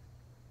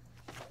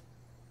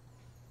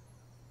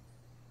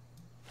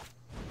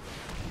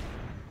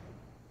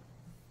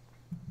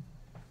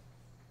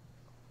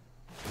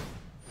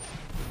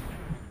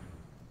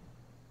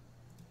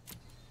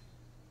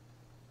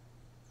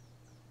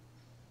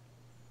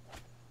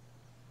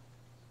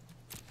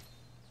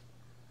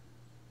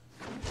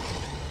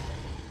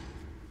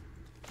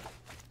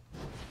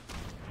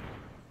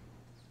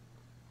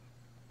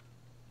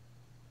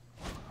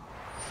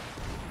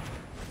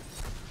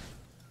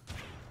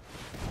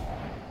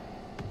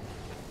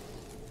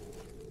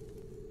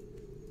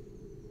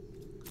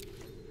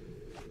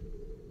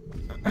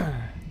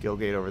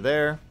 Gilgate over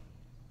there.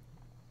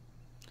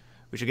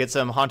 We should get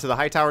some Haunt of the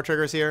Hightower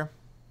triggers here.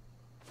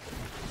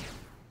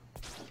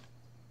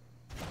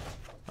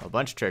 A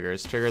bunch of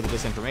triggers. Trigger the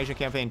Disinformation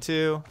Campaign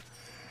too.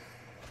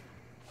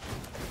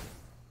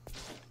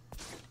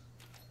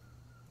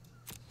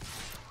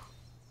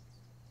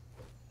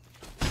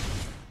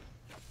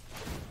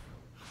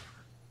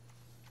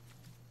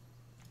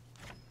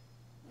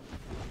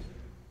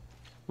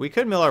 We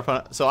could mill our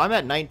opponent. So I'm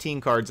at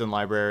 19 cards in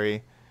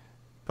library.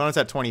 Opponent's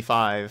at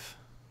 25.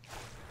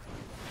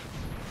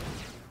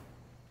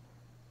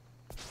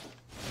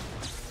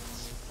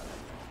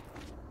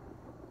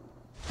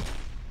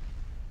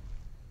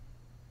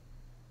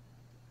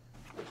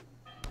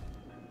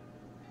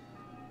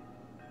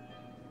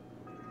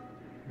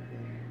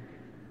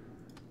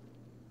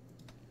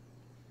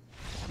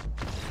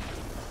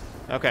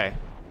 Okay.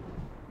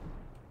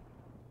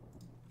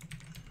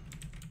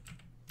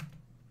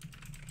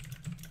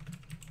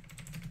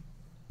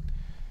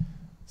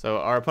 So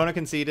our opponent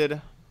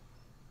conceded.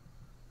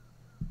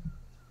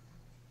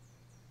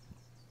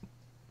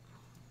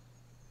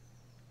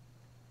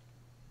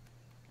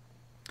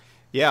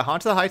 Yeah,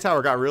 Haunt of the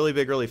Hightower got really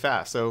big really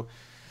fast. So,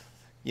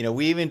 you know,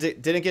 we even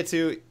didn't get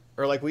to,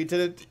 or like we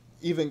didn't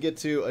even get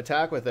to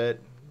attack with it.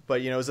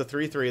 But, you know, it was a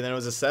 3-3, and then it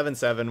was a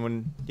 7-7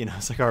 when, you know,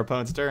 it's like our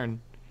opponent's turn.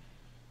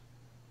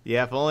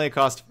 Yeah, if only it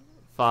cost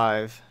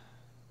 5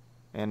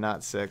 and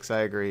not 6, I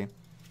agree.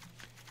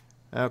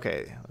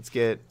 Okay, let's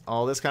get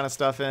all this kind of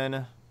stuff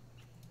in.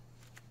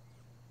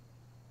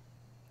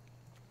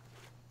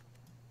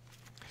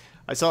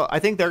 I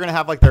think they're going to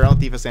have like their own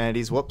Thief of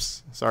Sanities.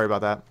 Whoops, sorry about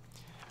that.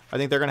 I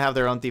think they're going to have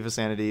their own Thief of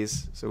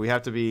Sanities, so we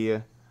have to be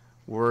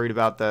worried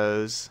about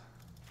those.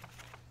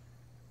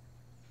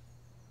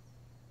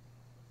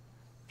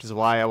 Which is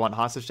why I want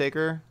Hostage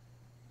Taker.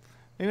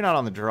 Maybe not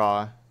on the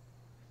draw.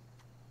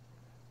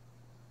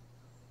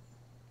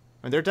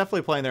 I mean, they're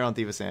definitely playing their own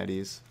Thief of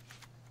Sanities.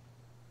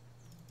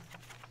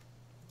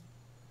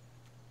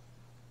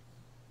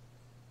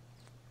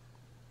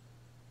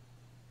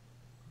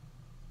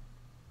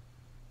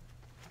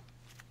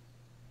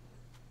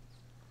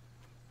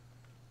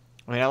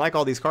 I mean, I like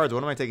all these cards.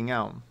 What am I taking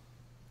out?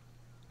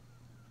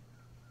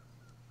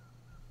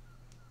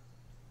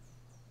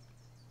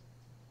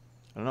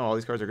 I don't know. All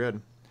these cards are good.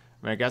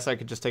 I mean, I guess I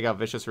could just take out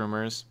Vicious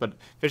Rumors. But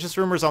Vicious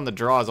Rumors on the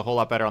draw is a whole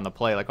lot better on the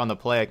play. Like, on the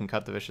play, I can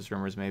cut the Vicious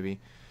Rumors, maybe.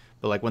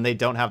 But, like, when they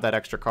don't have that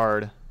extra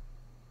card... I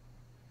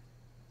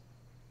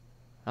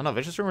don't know.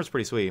 Vicious Rumors is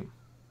pretty sweet.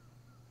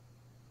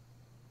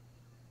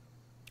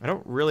 I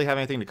don't really have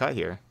anything to cut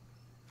here.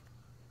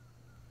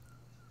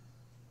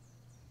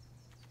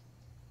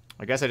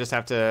 I guess I just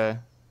have to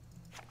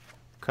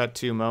cut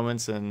 2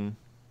 moments and...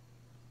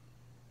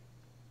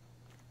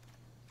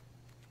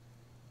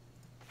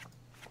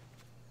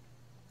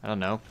 I don't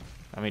know.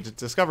 I mean,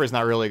 Discovery is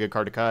not really a good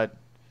card to cut.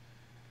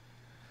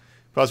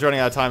 If I was running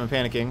out of time and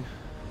panicking.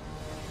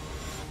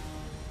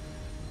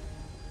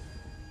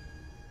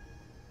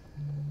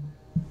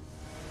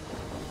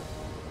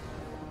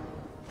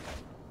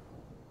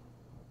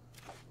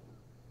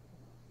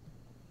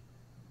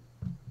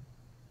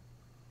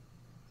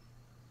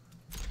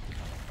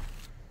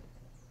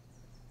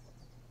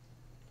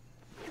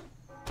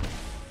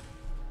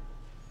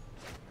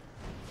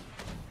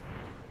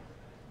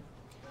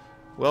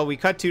 Well, we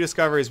cut 2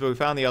 discoveries, but we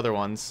found the other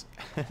ones.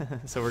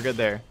 So we're good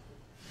there.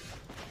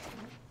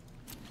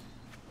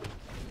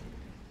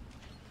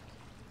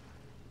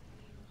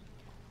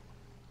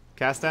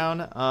 Cast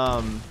down.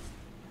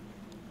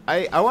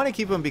 I want to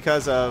keep him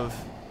because of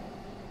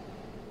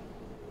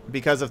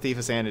Thief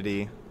of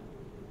Sanity.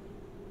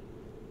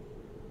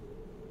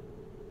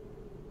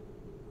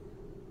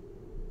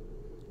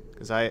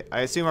 Because I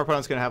assume our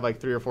opponent's gonna have like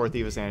 3 or 4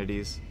 Thief of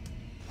Sanities.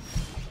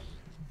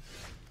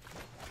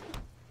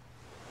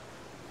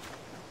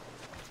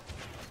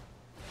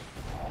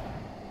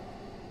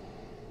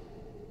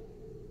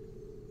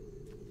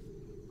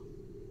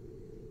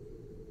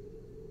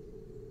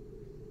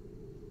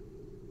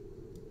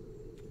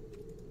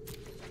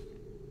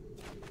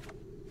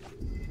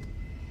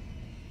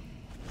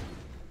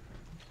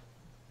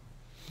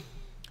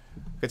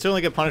 I could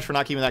certainly get punished for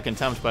not keeping that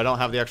Contempt, but I don't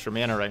have the extra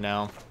mana right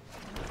now.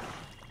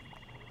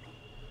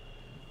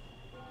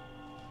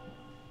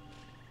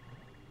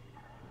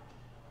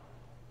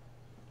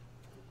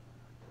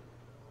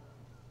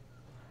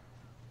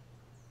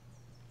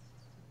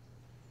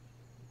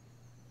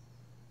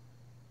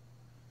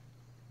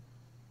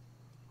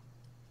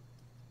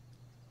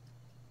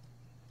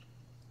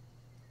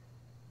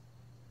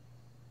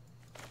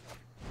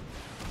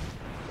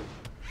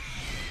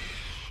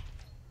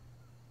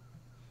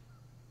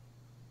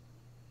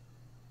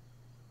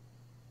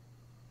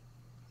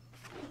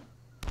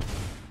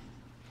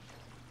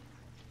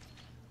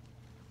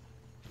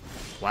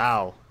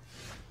 Wow.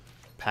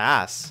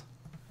 Pass.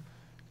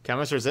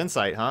 Chemist's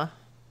Insight, huh?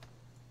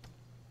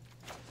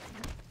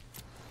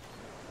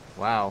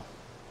 Wow.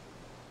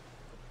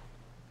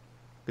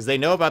 Because they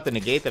know about the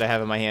negate that I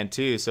have in my hand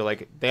too, so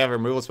like they have a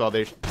removal spell,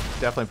 they're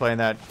definitely playing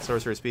that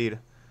Sorcerer Speed.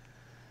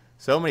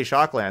 So many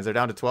Shocklands, they're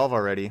down to 12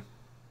 already.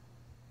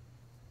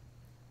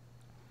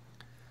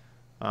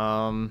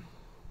 I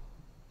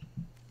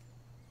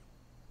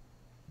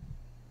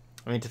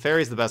mean,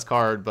 Teferi's the best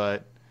card,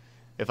 but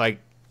if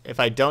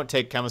I don't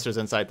take Chemist's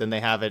Insight, then they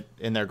have it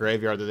in their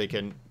graveyard that they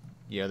can,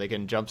 you know, they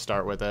can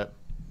jumpstart with it.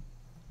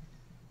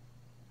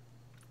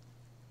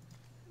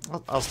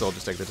 I'll still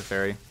just take the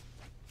Teferi.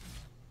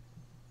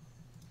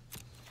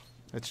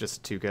 It's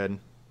just too good.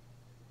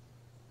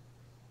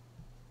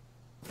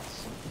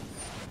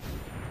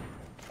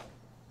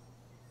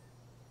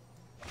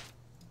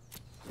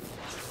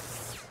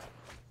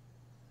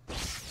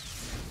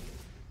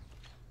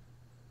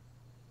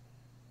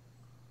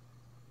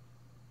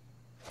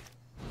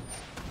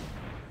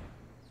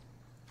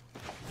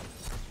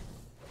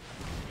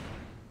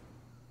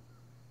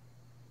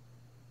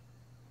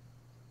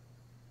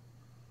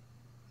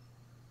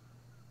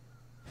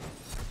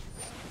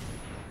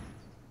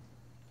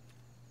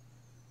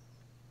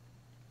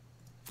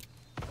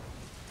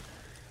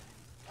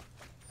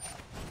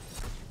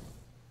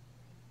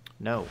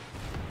 No.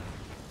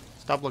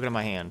 Stop looking at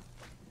my hand.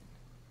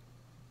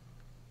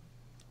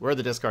 We're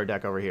the discard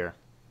deck over here.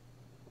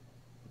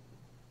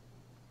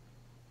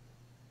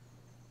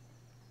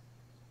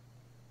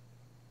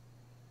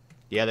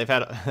 Yeah, they've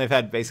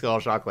had basically all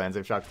Shocklands.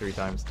 They've shocked 3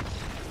 times.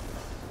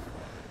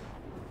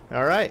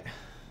 All right.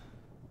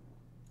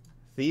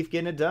 Thief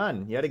getting it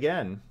done yet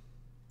again.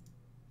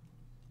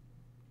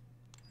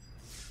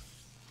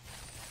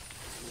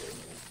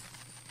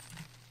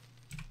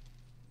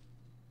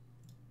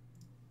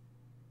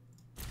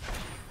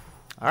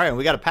 All right, and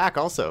we got a pack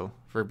also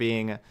for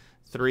being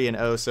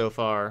 3-0 so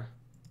far.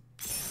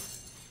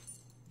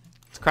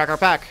 Let's crack our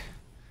pack.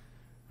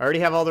 I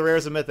already have all the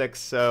rares and mythics,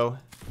 so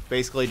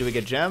basically, do we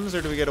get gems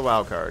or do we get a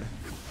wild card?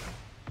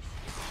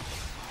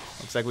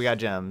 Looks like we got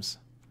gems.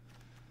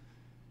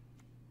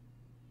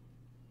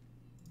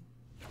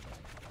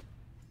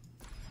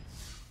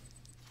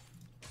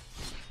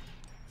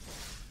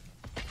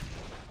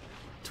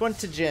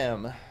 $20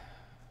 gem.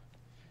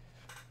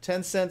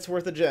 10 cents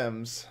worth of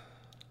gems.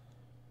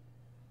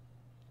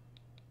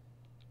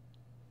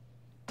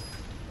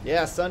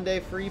 Yeah,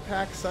 Sunday, free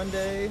pack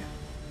Sunday.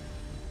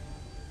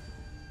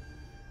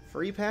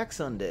 Free pack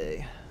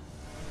Sunday.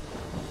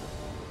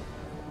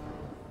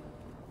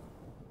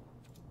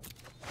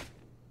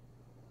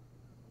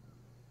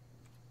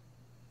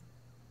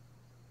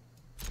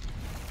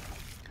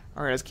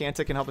 Alright, as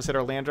Kantic can help us hit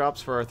our land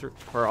drops for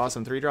our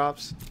awesome 3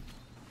 drops.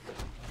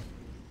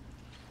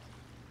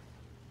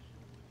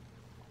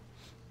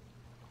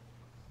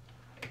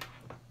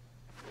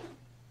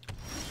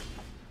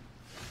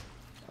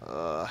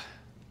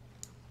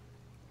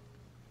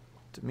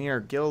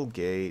 Dimir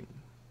Guildgate.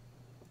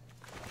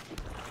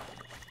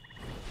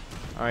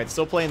 Alright,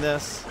 still playing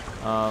this.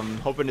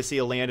 Hoping to see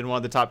a land in one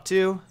of the top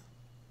two.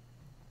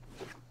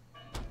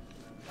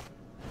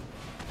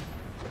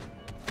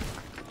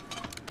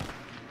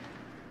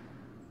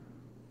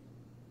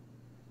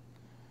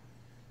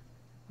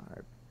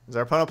 Alright. Is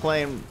our opponent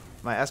playing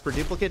my Esper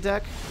duplicate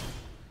deck?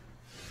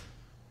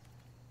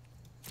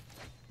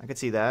 I could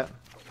see that.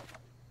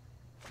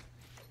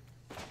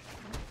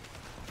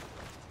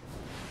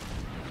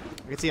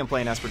 I could see him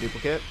playing Esper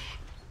duplicate.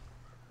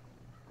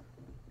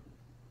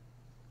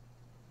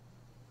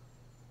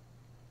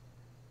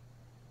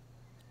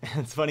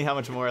 It's funny how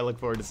much more I look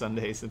forward to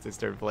Sunday since I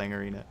started playing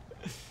Arena.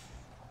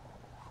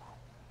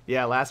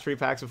 Yeah, last 3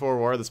 packs before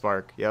War of the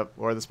Spark. Yep,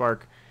 War of the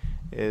Spark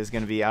is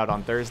going to be out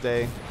on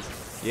Thursday.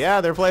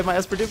 Yeah, they're playing my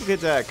Esper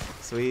duplicate deck.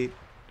 Sweet.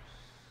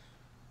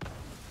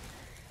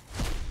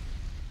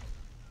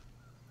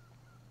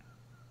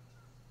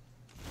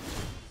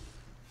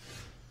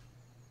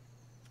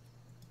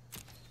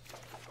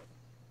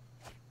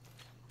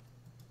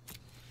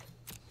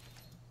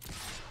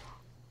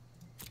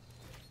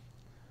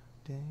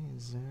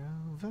 Days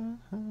are over.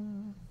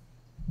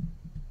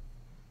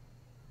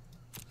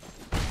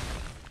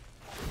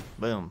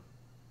 Boom.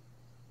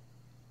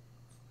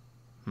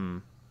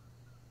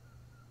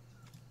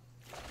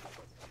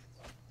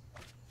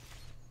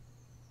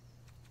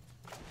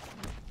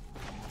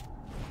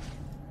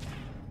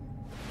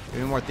 Give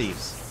me more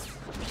thieves.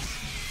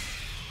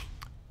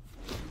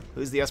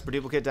 Who's the Esper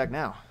duplicate deck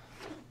now?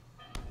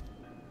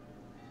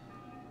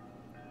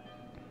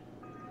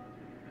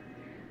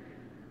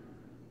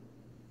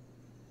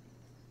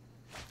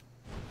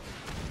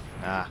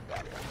 Ah.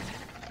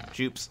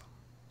 Jupes.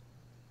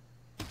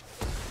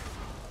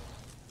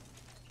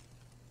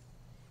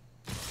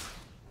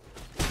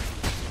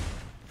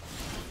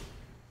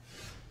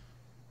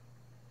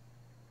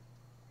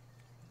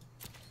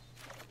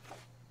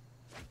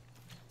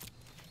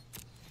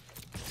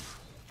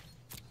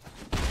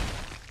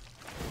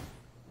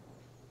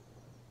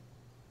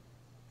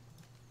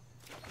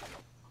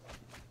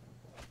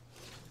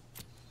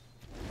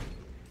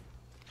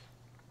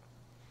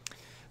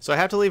 So I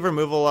have to leave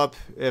removal up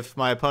if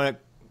my opponent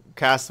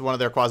casts one of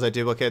their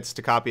quasi-duplicates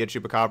to copy a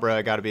Chupacabra.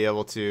 I got to be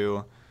able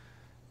to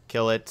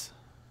kill it.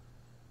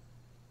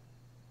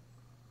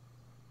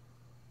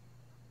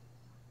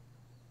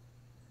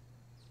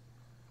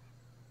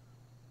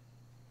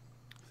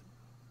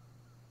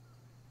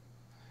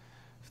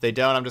 If they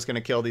don't, I'm just going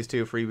to kill these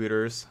 2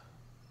 freebooters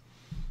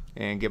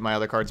and get my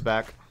other cards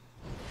back.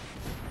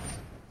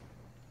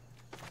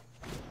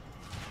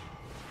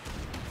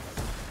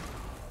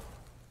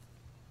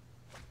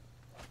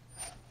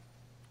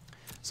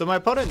 So my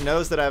opponent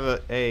knows that I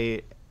have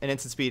an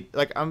instant speed.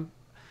 Like I'm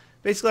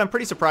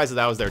pretty surprised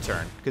that was their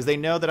turn because they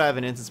know that I have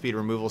an instant speed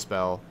removal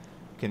spell,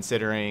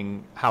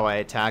 considering how I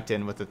attacked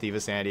in with the Thief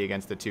of Sanity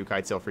against the 2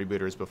 Kitesail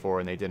freebooters before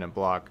and they didn't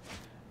block,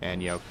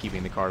 and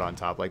keeping the card on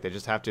top. Like they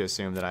just have to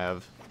assume that I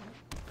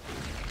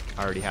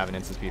already have an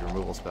instant speed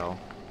removal spell.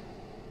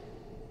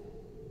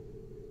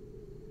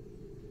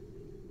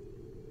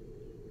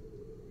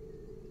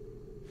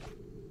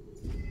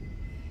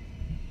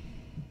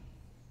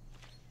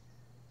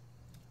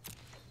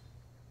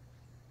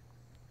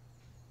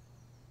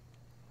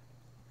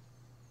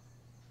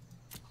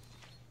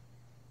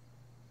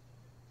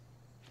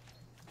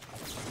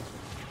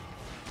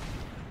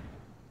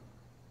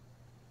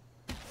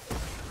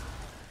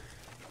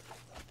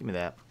 Give me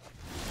that.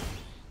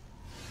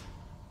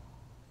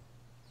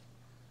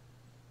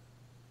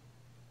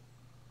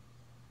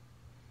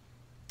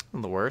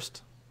 The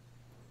worst.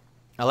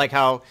 I like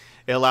how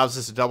it allows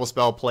us to double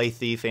spell, play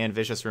Thief and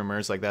Vicious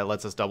Rumors. Like that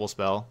lets us double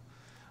spell.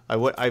 I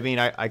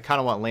kind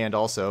of want land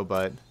also,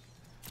 but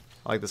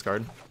I like this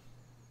card.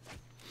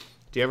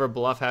 Do you ever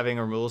bluff having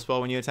a removal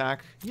spell when you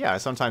attack? Yeah,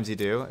 sometimes you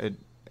do.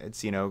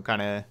 It's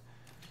kind of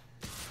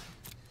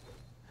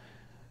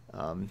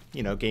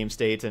game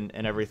state and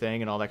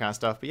everything and all that kind of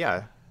stuff. But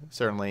yeah,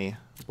 certainly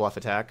bluff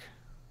attack.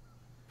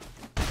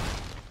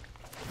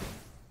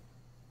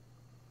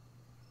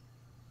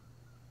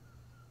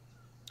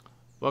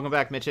 Welcome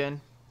back,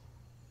 Mitchin.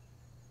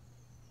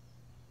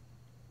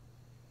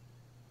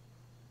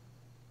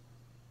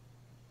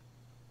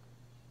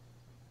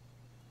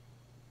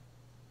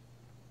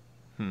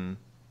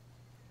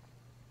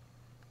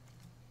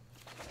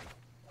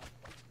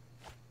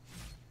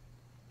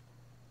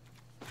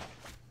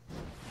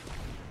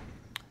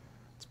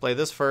 Play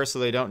this first so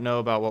they don't know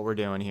about what we're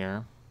doing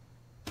here.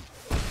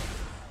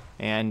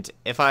 And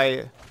if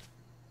I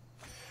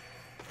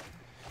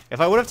would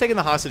have taken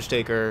the Hostage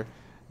Taker,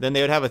 then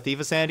they would have a Thief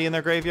of Sanity in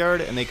their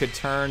graveyard, and they could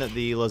turn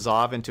the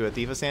Lazav into a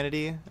Thief of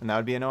Sanity, and that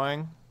would be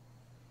annoying.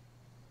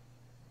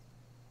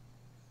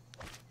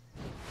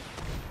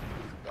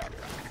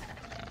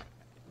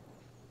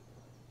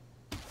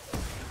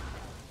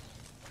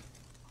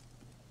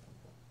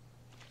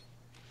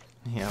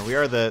 Yeah, we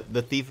are the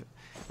thief.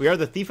 We are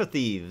the Thief of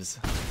Thieves.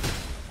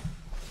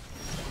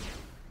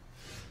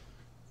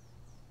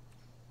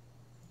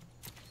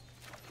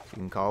 You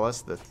can call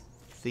us the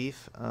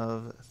Thief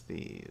of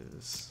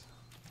Thieves.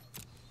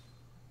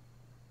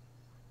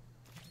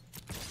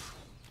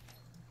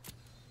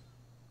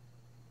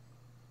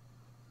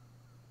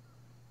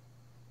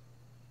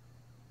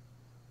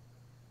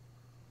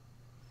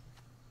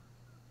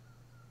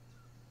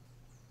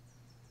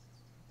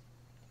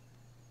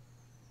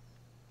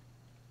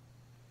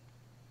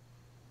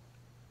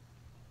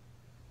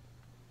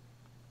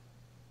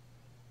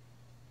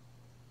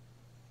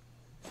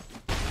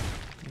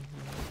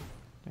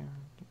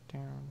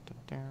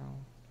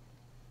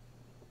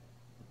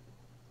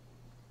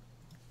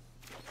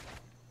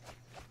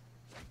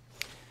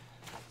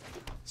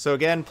 So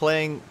again,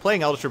 playing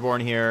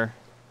Ultraborn here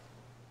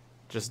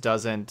just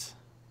doesn't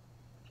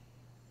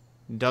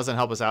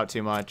help us out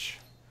too much.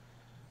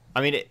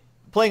 I mean,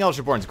 playing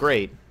Ultraborn's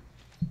great.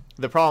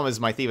 The problem is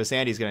my Thief of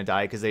Sandy's going to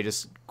die because they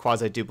just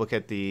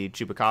quasi-duplicate the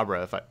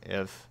Chupacabra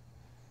if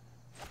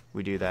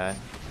we do that.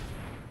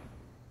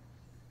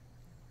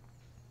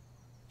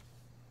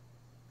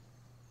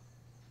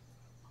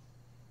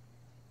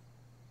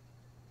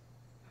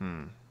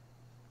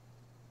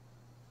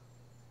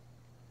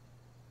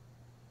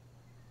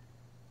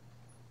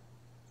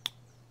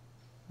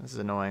 This is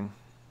annoying.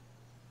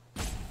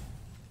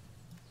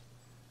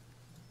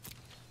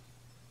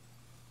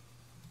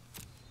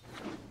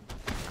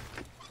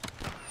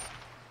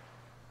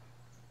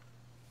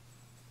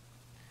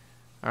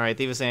 Alright,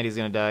 Thief of Sandy's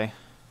gonna die.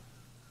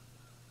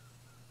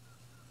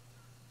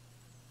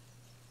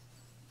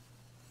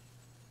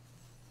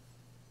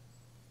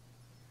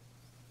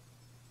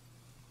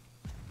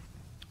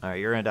 Alright,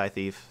 you're gonna die,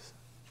 Thief.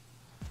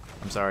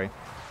 I'm sorry.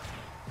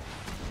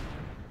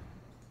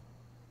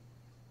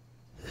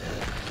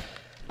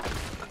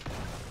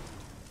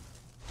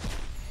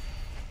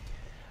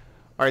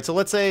 Alright, so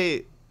let's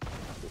say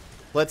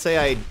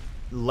I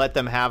let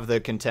them have the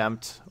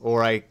Contempt,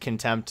 or I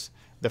Contempt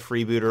the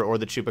Freebooter or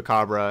the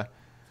Chupacabra,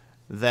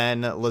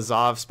 then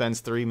Lazav spends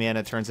 3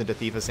 mana, turns into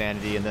Thief of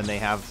Sanity, and then they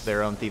have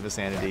their own Thief of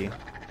Sanity.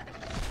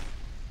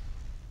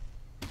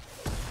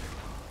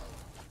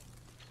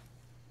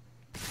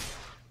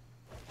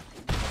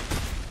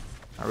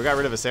 Alright, we got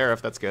rid of a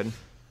Seraph, that's good.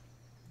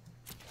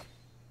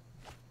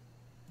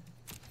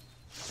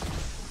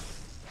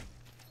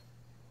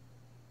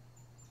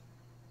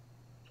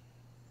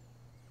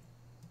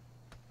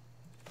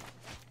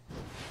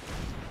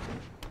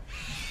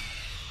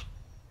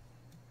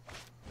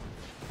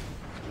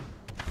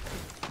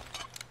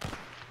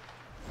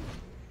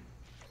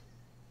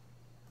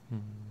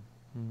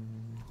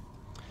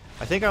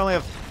 I think I only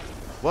have...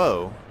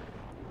 Whoa.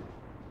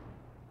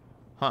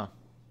 Huh.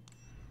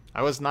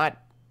 I was not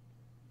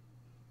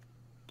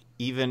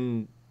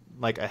even,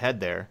 like, ahead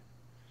there.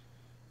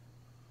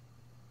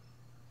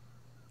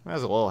 I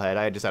was a little ahead.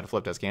 I just had to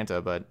flip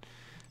Descanta, but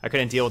I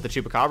couldn't deal with the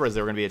Chupacabras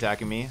that were going to be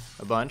attacking me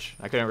a bunch.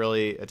 I couldn't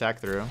really attack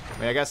through. I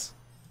mean, I guess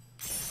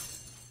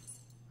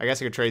I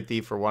could trade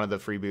Thief for one of the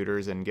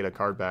Freebooters and get a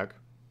card back.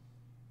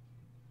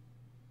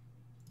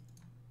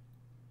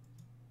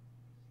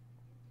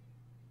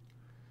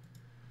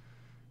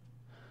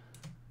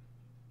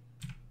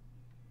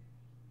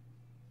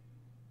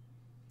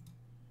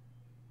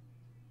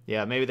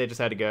 Yeah, maybe they just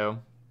had to go.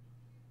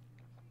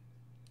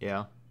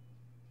 Yeah.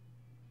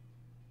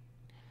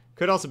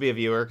 Could also be a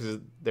viewer, because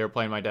they were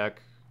playing my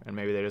deck, and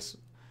maybe they just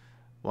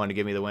wanted to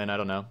give me the win. I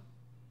don't know.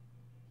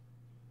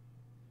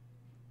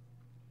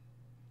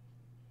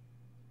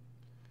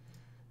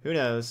 Who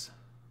knows?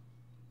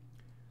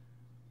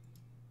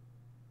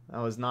 That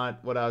was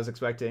not what I was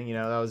expecting. You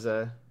know, that was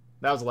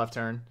a left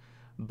turn.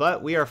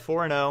 But we are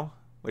 4-0,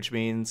 which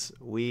means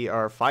we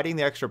are fighting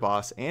the extra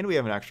boss, and we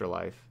have an extra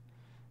life.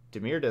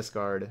 Dimir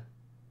discard,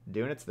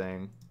 doing its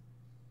thing.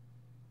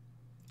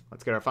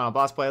 Let's get our final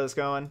boss playlist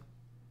going.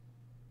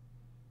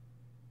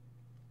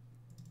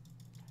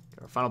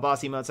 Get our final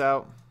boss emotes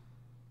out.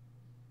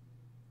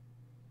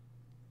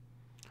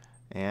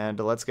 And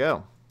let's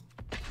go.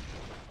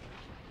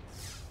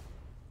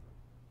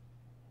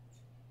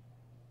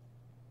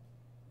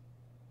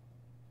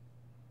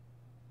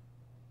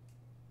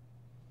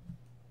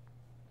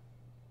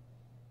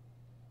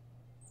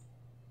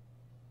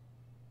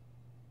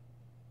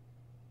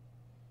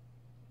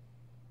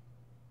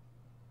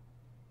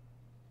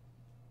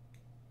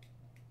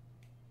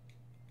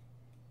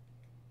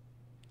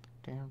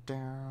 Down,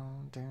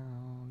 down,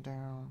 down,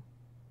 down.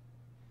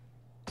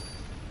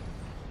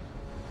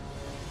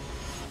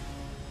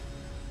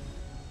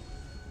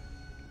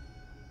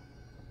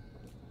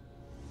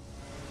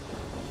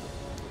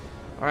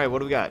 All right, what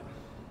do we got?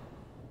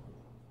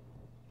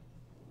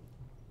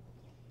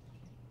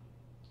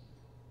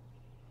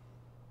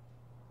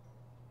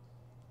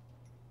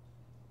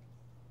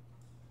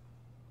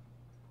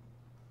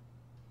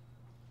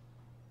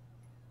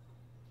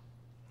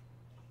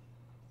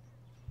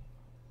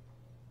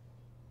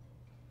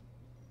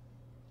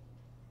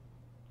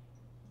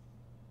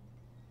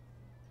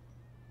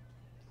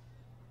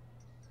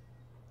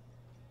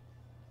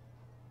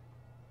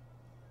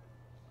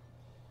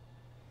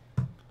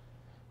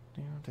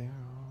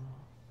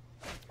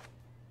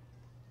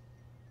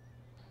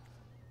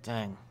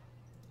 Dang.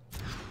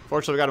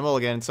 Fortunately, we got a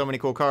mulligan. So many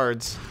cool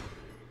cards.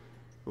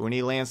 But we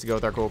need lands to go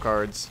with our cool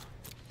cards.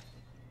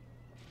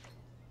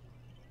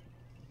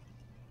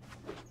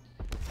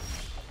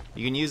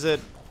 You can use it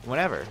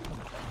whenever.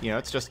 You know,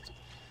 it's just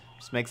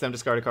makes them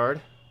discard a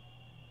card.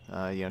 You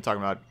know,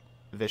 talking about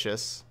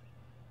vicious.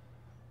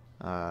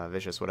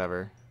 Vicious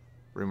whatever.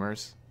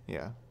 Rumors.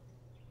 Yeah.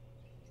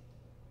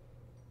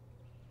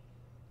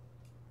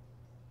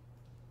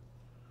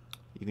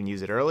 You can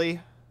use it early.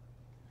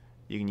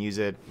 You can use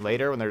it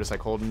later when they're just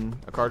like holding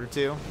a card or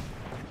two.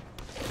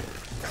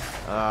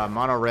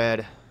 Mono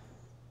red.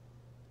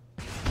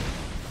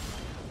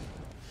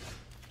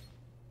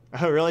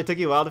 Oh, it really took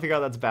you a while to figure out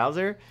that's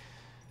Bowser?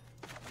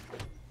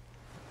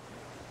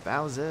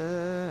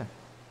 Bowser.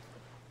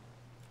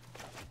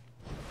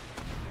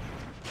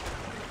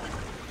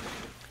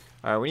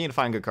 Alright, we need to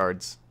find good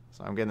cards.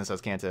 So I'm getting this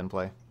as Kanta in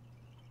play.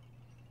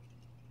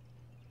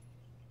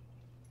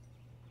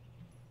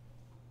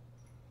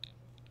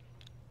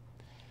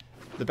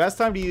 The best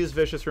time to use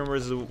Vicious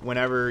Rumors is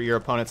whenever your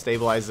opponent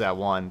stabilizes at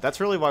 1. That's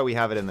really why we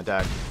have it in the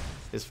deck,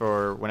 is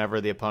for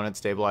whenever the opponent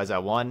stabilizes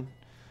at 1,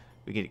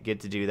 we get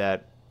to do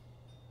that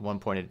 1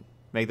 pointed,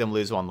 make them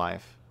lose 1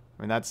 life.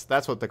 I mean,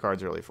 that's what the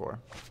card's really for.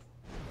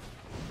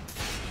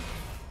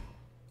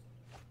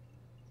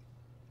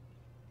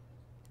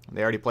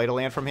 They already played a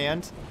land from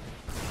hand.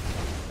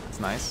 That's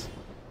nice.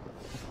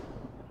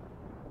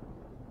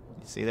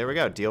 See, there we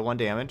go. Deal 1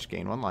 damage,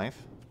 gain 1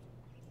 life.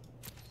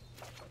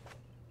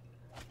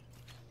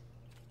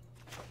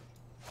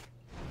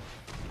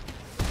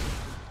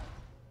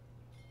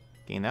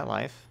 Gain that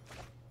life.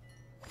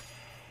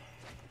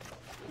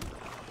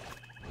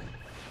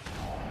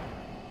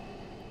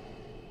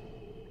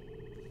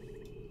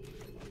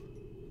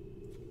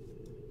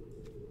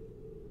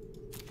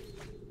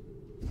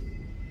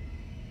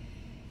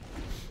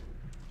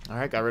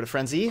 Alright, got rid of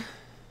Frenzy.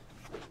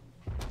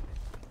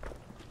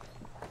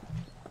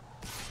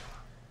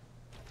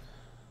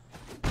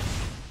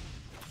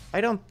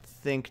 I don't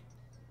think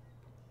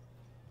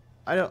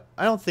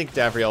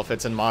Davriel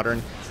fits in Modern.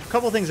 A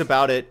couple things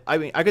about it. I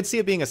mean, I could see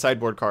it being a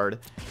sideboard card.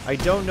 I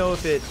don't know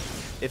if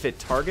it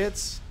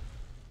targets.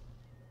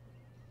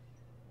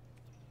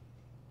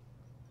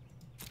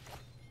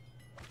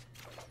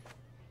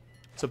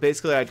 So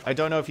basically, I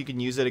don't know if you can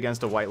use it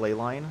against a white ley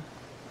line.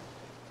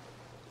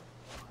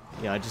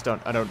 Yeah,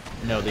 I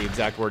don't know the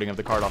exact wording of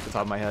the card off the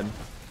top of my head.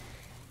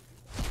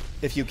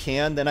 If you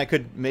can, then I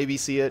could maybe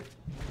see it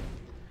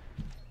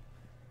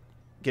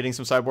getting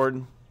some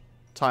sideboard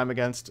time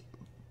against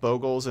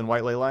Bogles and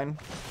white ley line.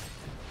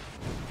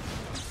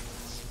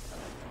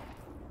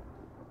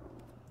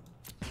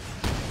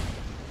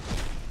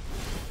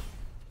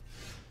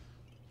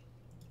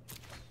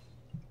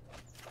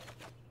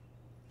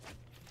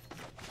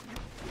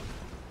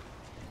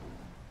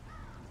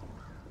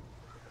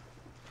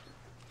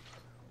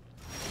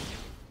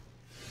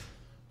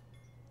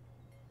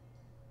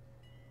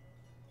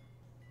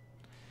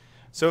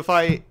 So if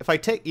I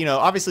take, you know,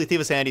 obviously Thief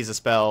of Sanity is a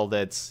spell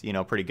that's, you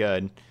know, pretty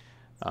good.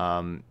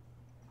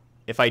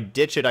 If I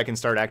ditch it, I can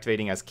start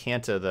activating as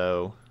Kanta,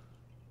 though.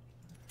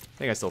 I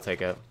think I still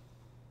take it.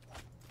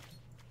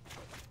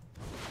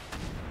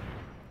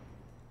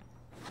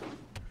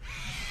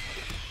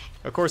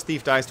 Of course,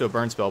 Thief dies to a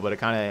burn spell, but it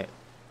kind of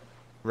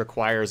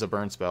requires a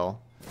burn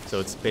spell. So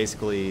it's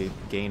basically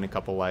gain a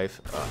couple life.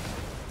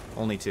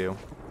 Only 2.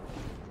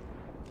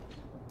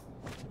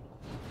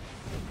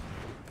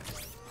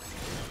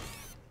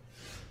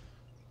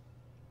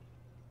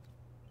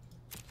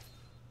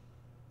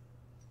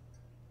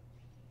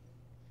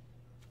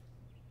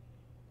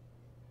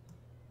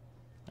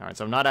 Alright,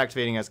 so I'm not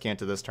activating as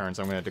Kanta this turn,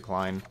 so I'm going to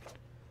decline.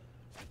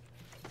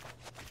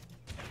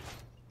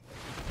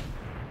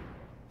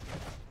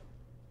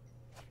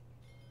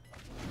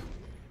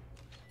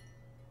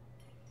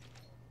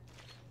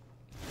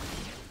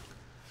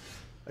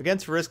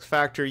 Against Risk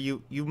Factor,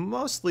 you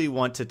mostly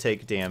want to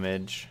take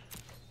damage.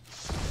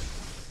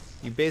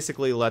 You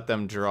basically let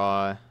them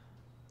draw.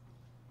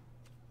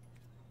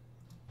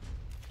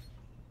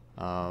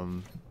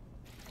 Either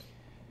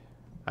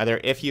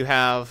if you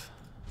have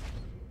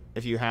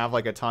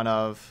like a ton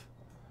of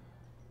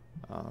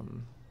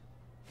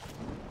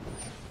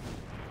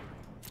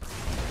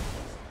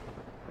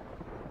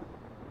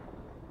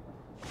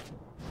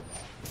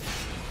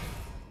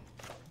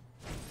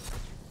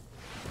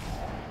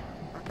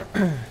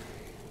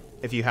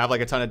if you have like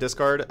a ton of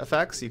discard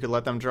effects, you could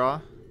let them draw.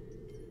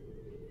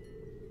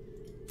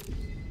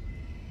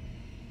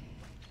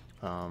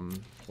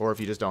 Or if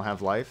you just don't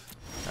have life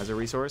as a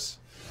resource.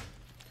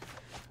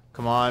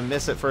 Come on,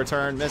 miss it for a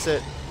turn, miss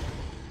it.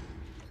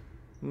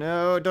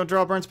 No, don't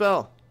draw a burn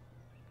spell.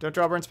 Don't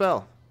draw a burn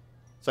spell.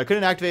 So I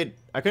couldn't activate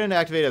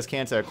as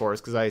Kanta, of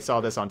course, because I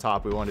saw this on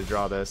top. We wanted to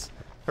draw this.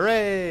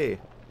 Hooray!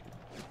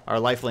 Our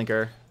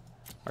lifelinker.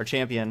 Our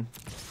champion.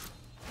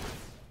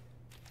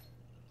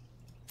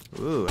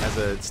 Ooh, has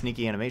a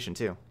sneaky animation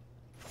too.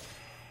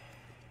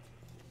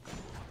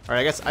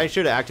 Alright, I guess I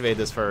should have activated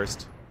this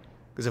first.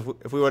 Because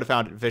if we would have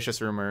found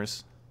Vicious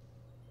Rumors.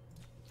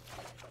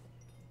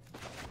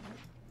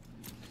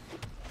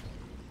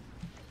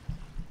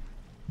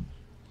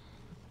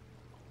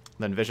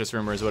 Then Vicious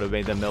Rumors would have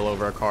made them mill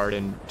over a card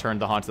and turned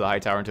the Haunt of the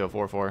Hightower into a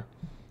 4/4.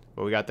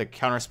 But we got the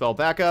counterspell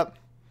backup.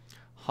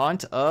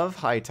 Haunt of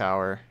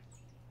Hightower.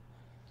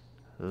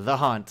 The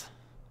Haunt.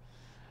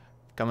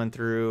 Coming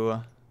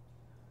through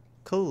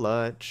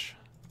clutch.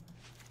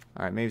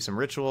 Alright, maybe some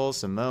rituals,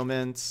 some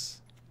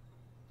moments.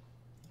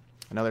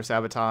 Another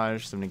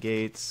sabotage, some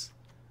negates.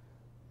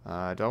 Do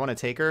I want to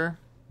take her?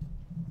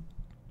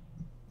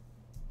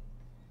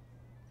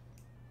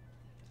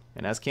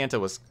 And Azcanta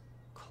was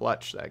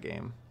clutch that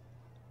game.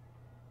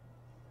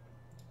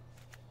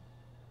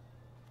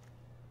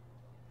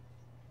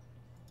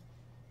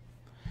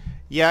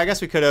 Yeah, I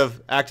guess we could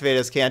have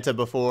activated Azcanta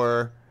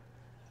before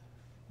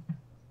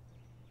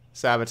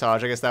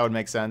Sabotage. I guess that would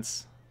make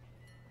sense.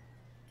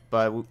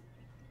 But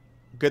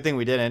good thing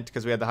we didn't,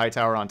 because we had the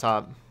Hightower on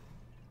top.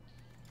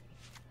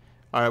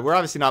 Alright, we're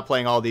obviously not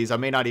playing all these. I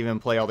may not even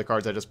play all the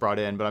cards I just brought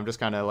in, but I'm just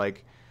kind of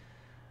like,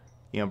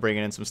 you know,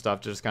 bringing in some stuff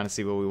to just kind of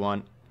see what we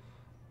want.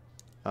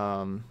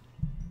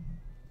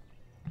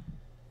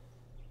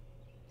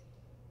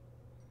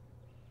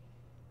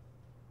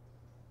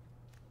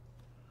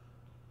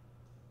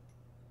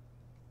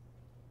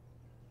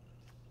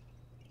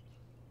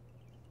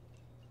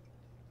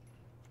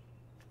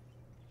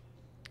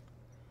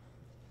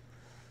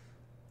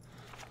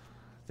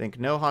 Think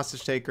no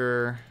Hostage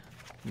Taker,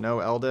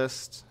 no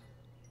Eldest,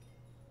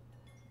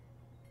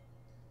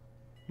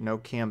 no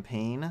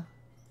Campaign.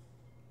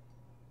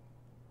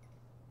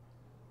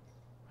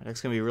 My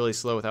deck's gonna be really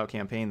slow without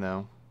Campaign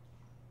though.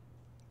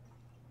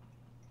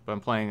 But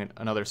I'm playing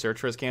another Search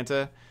for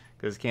Azcanta,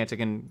 because Azcanta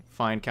can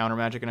find counter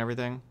magic and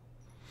everything.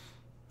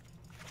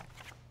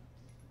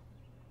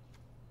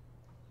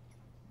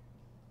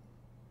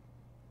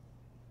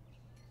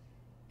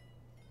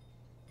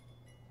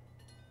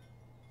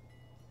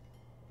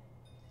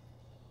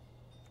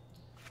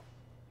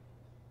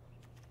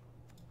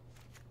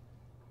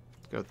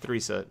 Go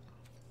 3-set.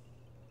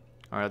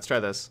 Alright, let's try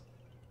this.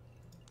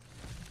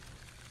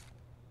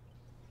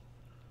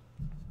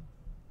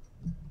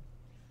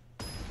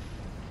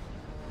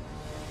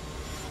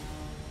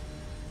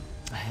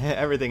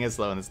 Everything is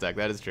slow in this deck,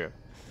 that is true.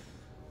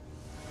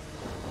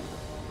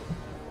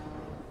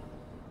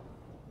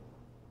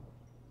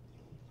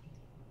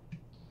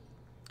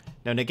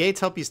 Now,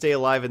 negates help you stay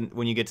alive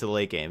when you get to the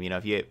late game. You know,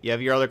 if you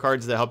have your other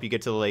cards that help you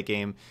get to the late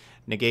game,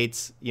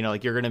 negates, you know,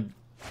 like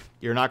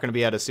you're not gonna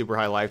be at a super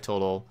high life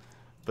total,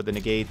 but the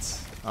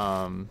negates,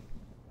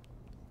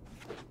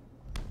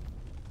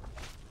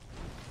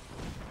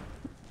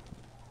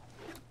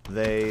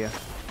 they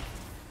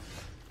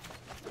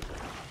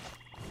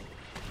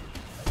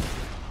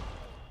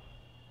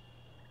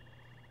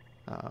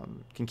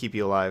can keep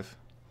you alive.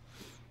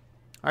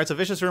 All right, so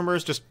Vicious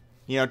Rumors, just,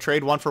 you know,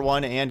 trade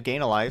 1-for-1 and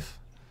gain a life.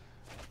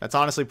 That's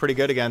honestly pretty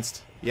good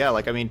against, yeah,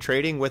 like, I mean,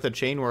 trading with a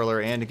Chain Whirler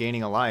and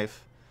gaining a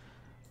life,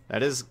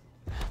 that's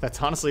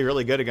honestly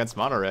really good against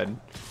mono red.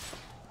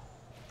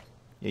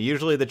 Yeah,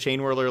 usually the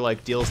Chain Whirler,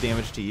 like, deals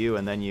damage to you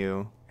and then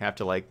you have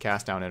to, like,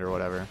 cast down it or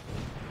whatever.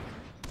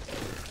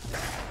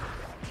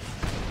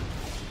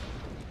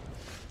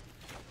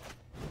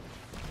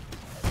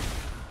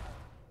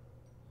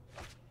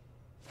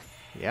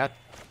 Yeah.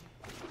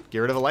 Get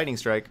rid of a Lightning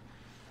Strike.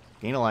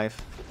 Gain a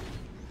life.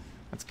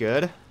 That's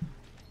good.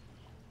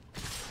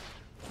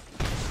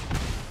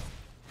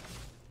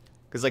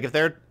 Because, like, if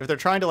they're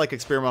trying to, like,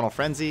 Experimental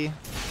Frenzy,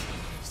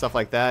 stuff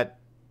like that,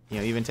 you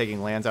know, even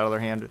taking lands out of their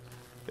hand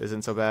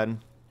isn't so bad.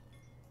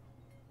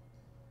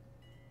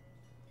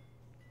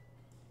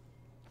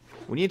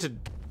 We need to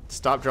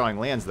stop drawing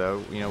lands,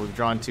 though. You know, we've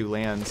drawn 2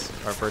 lands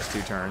our first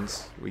 2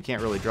 turns. We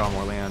can't really draw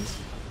more lands.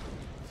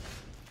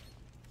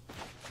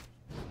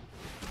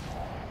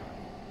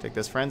 Take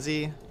this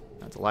Frenzy.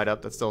 That's a light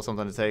up. That's still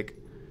something to take.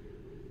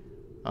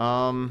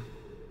 I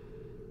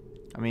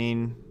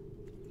mean,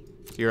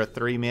 you're a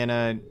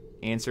 3-mana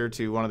answer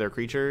to one of their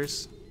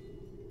creatures.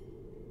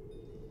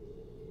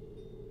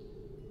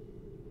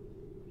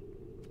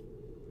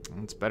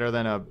 It's better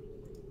than a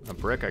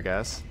brick, I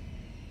guess.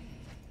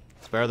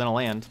 It's better than a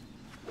land.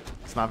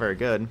 It's not very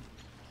good.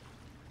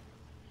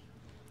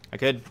 I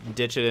could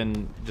ditch it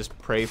and just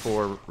pray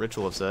for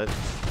Ritual of Set.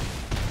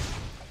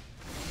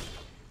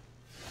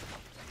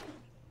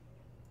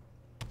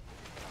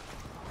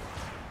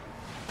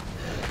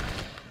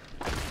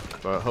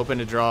 But hoping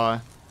to draw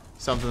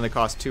something that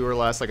costs 2 or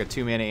less, like a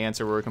 2-mana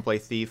answer where we can play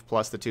Thief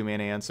plus the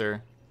 2-mana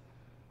answer.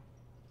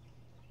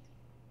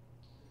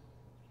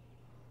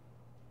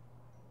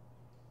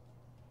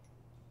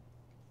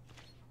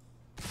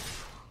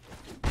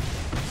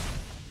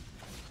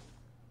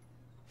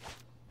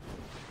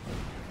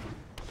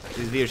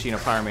 These Vioshino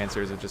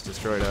Pyromancers have just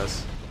destroyed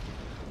us.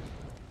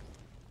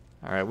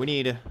 Alright, we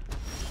need...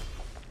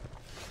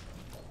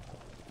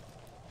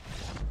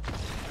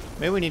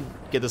 Maybe we need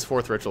to get this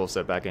 4th Ritual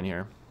set back in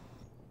here.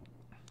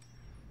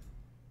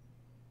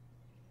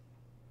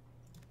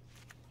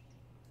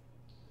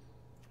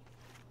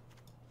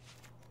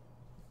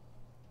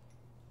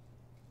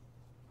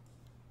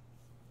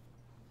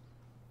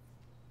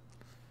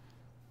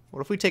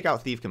 What if we take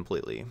out Thief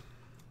completely?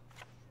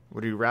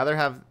 Would you rather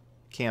have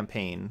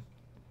campaign?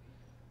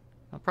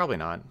 Probably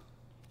not.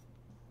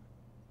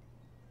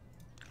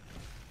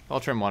 I'll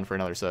trim one for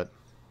another set.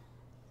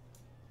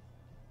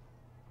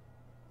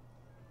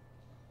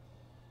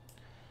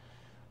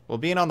 Well,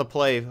 being on the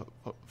play,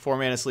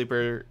 4-mana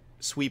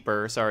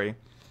sweeper, sorry,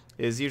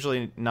 is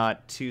usually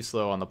not too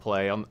slow on the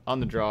play. On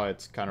the draw,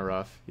 it's kind of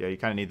rough. Yeah, you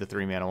kind of need the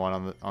 3-mana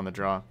one on the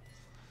draw.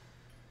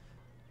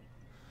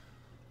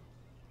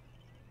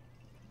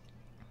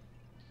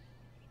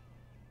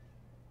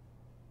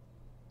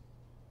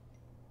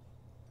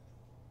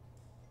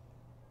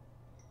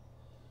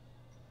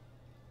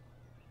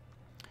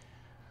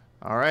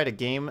 All right, a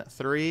game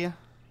 3.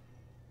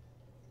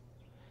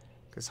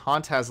 Because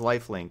Haunt has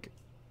lifelink.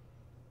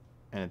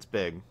 And it's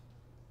big.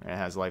 And it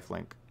has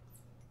lifelink.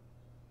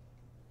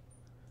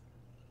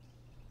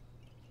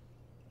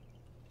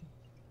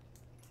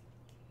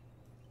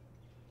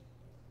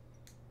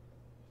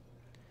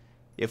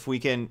 If we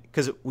can...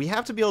 Because we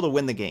have to be able to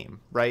win the game,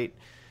 right?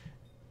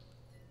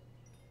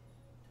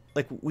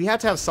 Like, we have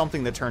to have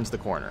something that turns the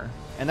corner.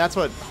 And that's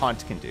what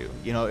Haunt can do.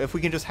 You know, if we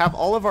can just have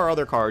all of our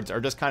other cards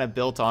are just kind of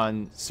built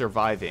on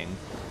surviving,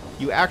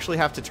 you actually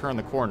have to turn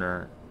the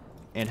corner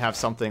and have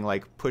something,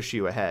 like, push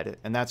you ahead.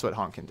 And that's what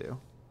Haunt can do.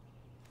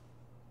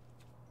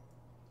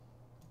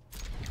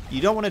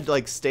 You don't want to,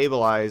 like,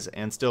 stabilize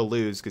and still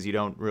lose because you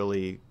don't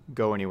really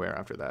go anywhere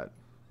after that.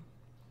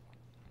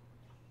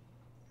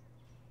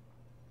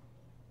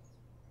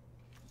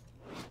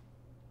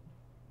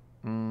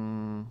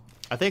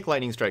 I think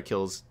Lightning Strike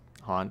kills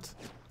Haunt,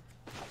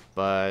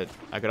 but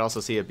I could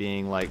also see it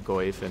being like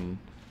Goyf and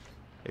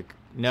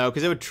no,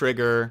 because it would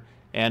trigger,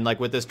 and like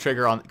with this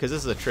trigger on, because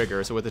this is a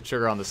trigger, so with the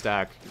trigger on the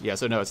stack, yeah.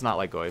 So no, it's not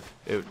like Goyf.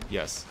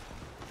 Yes.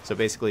 So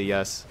basically,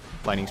 yes,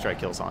 Lightning Strike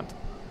kills Haunt.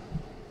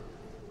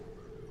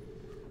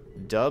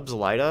 Dubs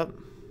light up.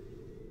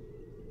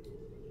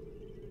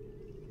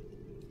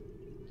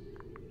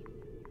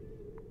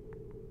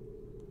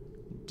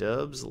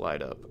 Dubs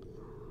light up.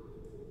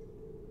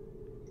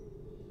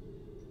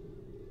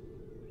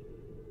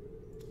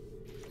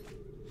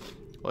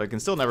 Well, it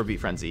can still never beat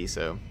Frenzy,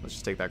 so let's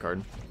just take that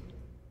card.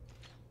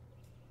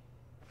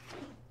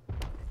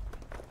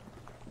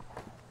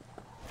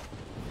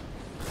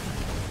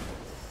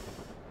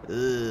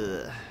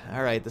 Ugh.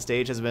 All right, the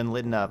stage has been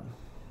lit up.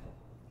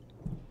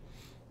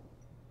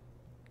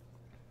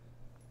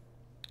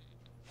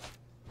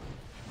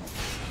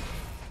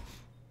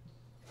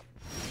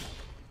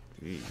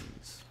 Jeez.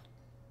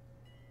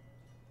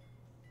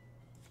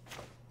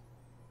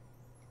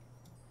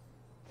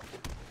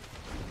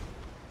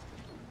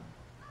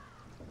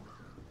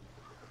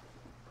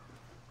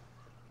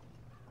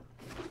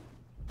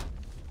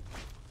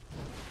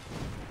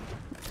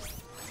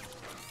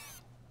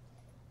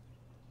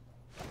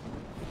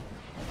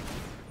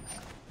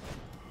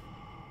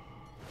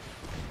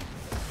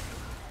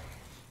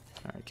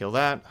 Alright, kill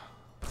that.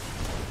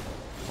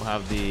 We'll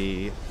have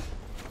the...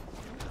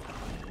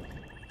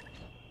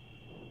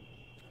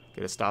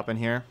 Get a stop in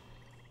here.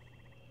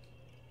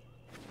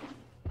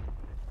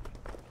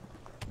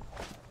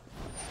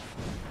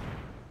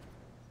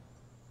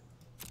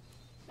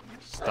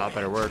 Stop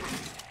better work.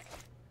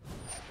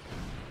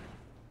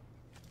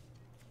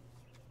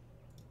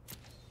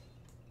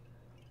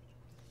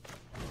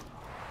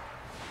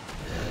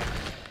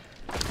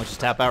 Let's just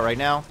tap out right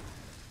now.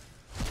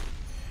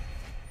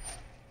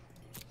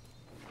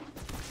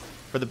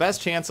 For the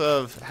best chance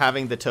of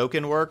having the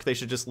token work, they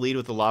should just lead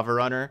with the Lava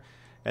Runner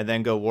and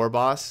then go War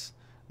Boss.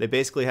 They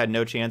basically had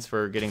no chance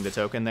for getting the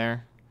token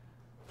there.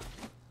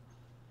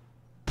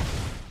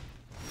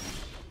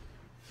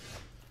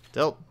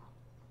 Dealt.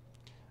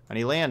 I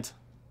need land.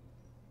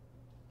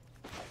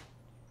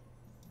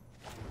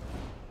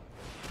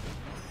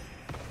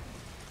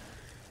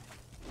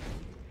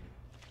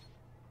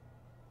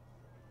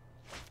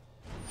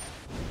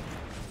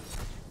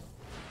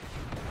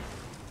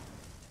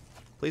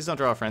 Please don't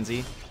draw a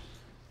Frenzy.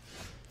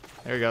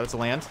 There we go, that's a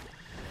land.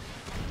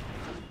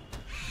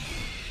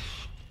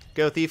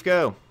 Go, Thief,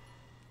 go.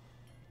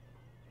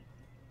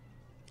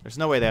 There's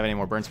no way they have any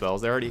more burn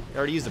spells. They already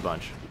used a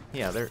bunch.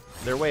 Yeah,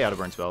 they're way out of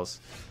burn spells.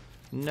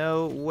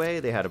 No way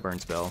they had a burn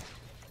spell.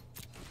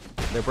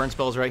 Their burn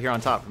spell's right here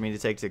on top for me to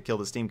take to kill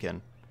the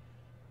Steamkin.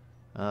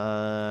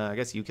 I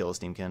guess you kill a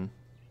Steamkin.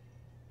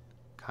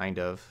 Kind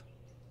of.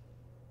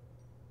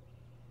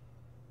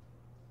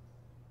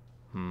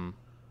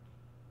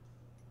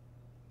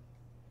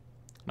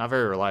 Not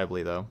very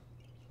reliably, though.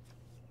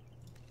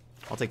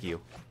 I'll take you.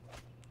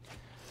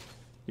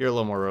 You're a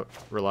little more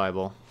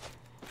reliable.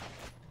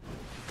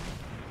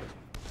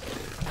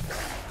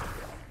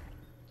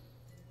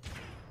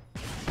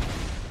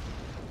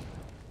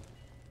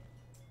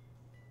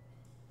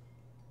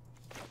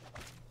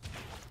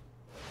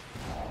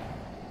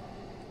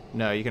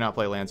 No, you cannot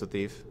play lands with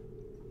Thief.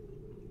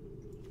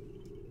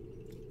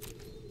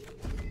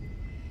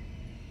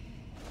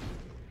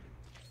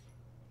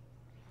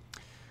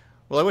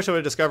 Well, I wish I would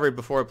have Discovery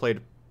before I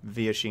played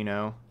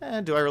Viashino.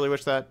 Do I really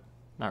wish that?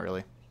 Not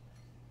really.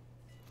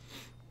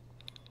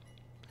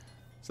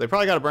 So they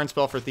probably got a burn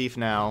spell for Thief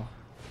now.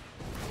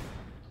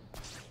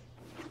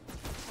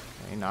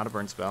 Okay, not a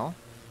burn spell.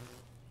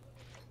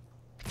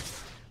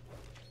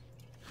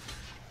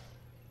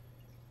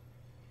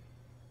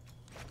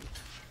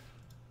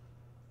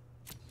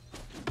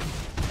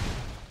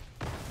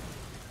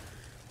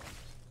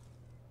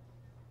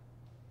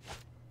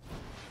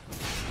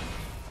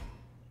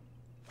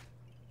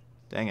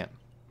 Dang it.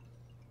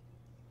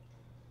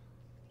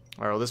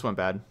 Alright, well, this went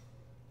bad.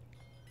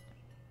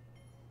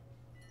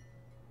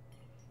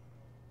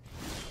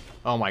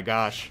 Oh my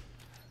gosh.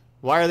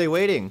 Why are they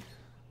waiting?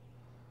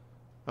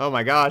 Oh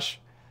my gosh.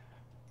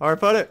 Our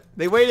opponent,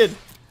 they waited.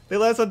 They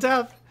let us on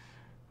tap.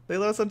 They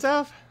let us on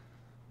tap.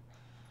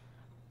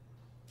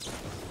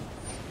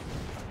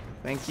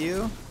 Thank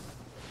you.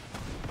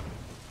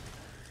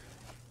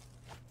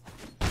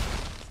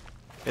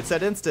 It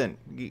said instant.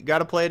 You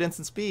gotta play at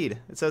instant speed.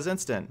 It says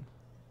instant.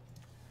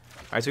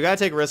 Alright, so we gotta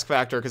take risk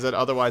factor, because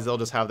otherwise they'll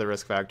just have the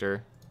risk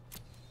factor.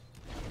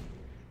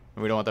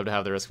 And we don't want them to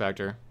have the risk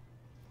factor.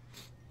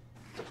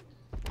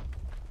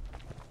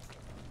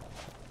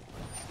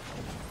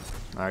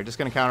 Alright, just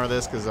gonna counter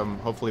this, because I'm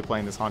hopefully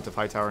playing this Haunt of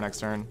Hightower next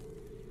turn.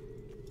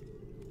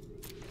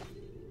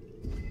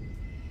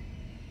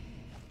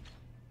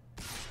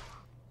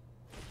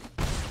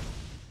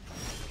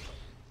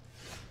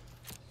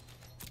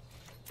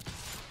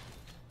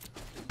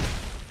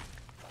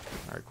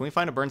 Alright, can we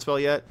find a burn spell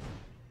yet?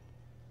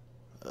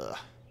 Ugh.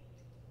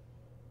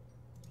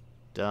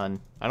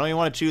 Done. I don't even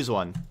want to choose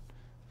one.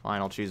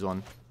 Fine, I'll choose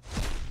one.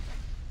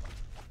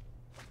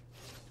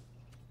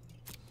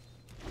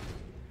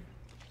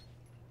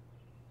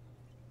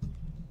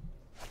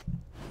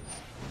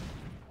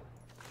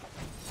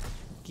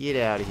 Get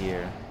out of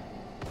here,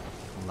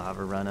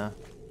 Lava Runner.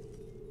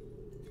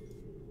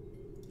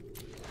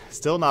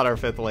 Still not our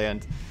 5th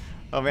land.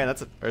 Oh man,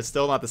 or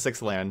still not the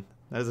 6th land.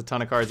 There's a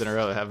ton of cards in a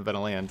row that haven't been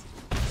a land.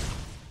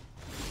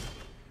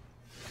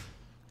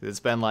 It's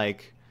been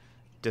like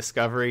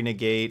Discovery,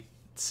 Negate,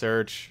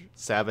 Search,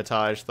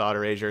 Sabotage, Thought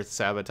Erasure,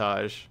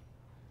 Sabotage.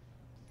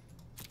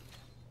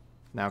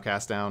 Now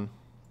Cast Down.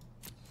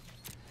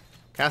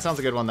 Cast Down's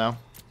a good one though.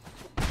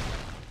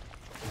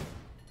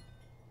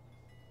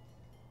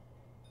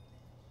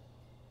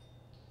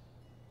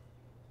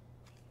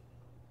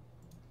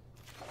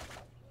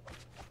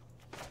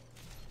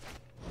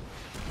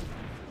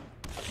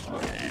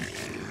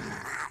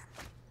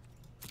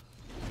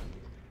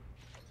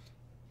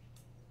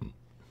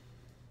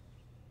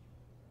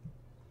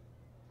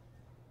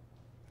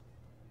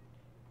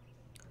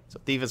 So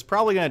Thief is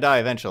probably going to die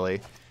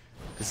eventually.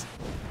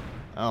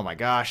 Oh my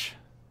gosh.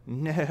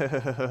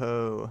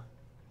 No.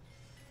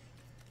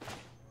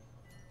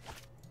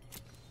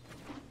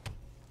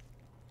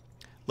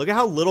 Look at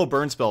how little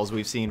burn spells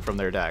we've seen from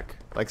their deck.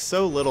 Like,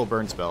 so little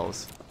burn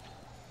spells.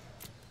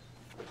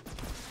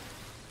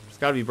 There's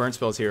got to be burn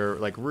spells here,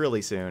 like,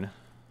 really soon.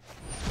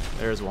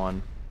 There's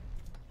one.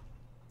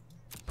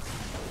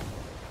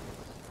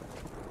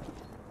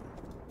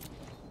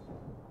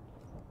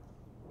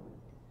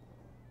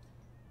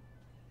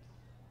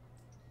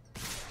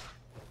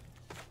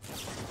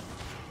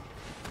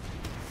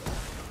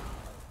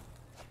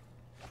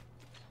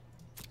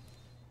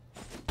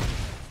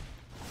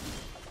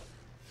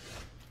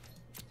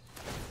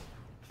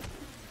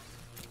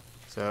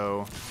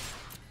 So,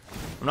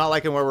 I'm not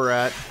liking where we're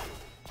at.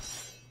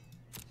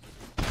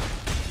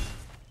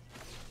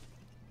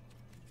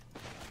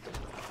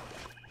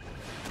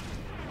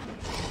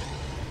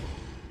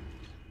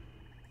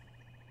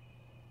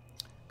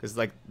 Because,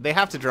 like, they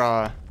have to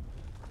draw...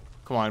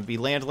 Come on, be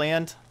land,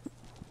 land?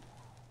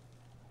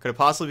 Could it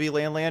possibly be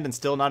land, land and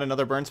still not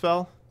another burn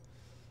spell?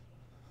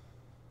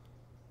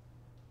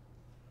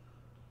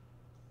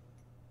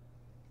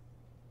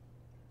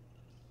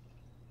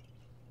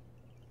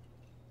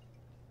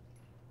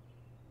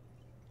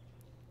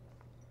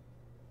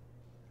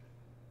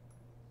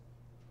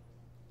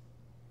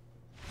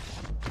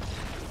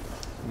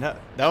 No,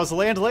 that was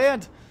land,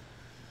 land.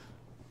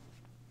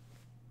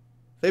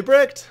 They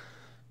bricked.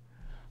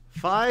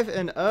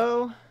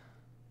 5-0.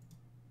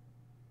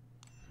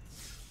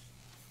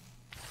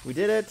 We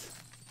did it.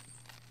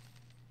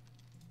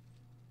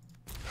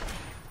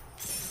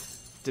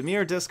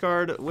 Dimir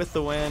discard with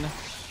the win.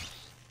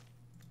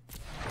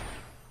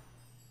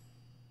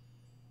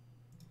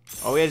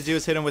 All we had to do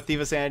was hit him with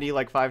Thief of Sanity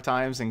like 5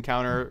 times and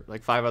counter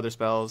like 5 other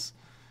spells.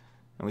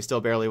 And we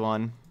still barely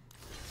won.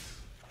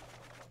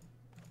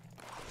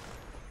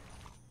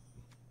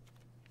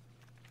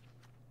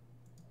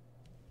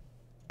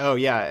 Oh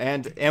yeah,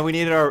 and we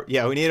needed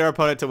our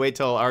opponent to wait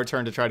till our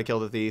turn to try to kill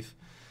the thief.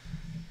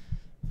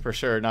 For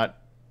sure, not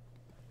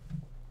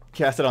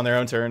cast it on their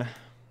own turn.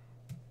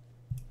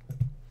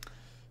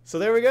 So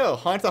there we go.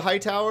 Haunt the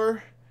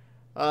Hightower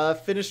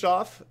finished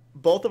off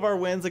both of our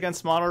wins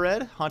against Mono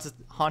Red.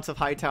 Haunt of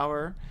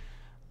Hightower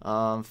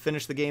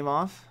finished the game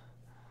off.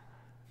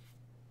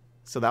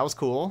 So that was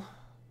cool.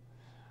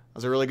 That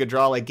was a really good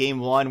draw. Like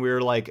game 1, we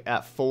were like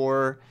at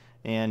 4.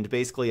 And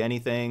basically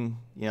anything,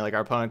 you know, like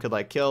our opponent could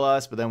like kill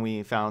us, but then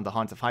we found the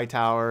Haunt of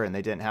Hightower and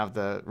they didn't have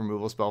the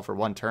removal spell for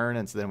 1 turn,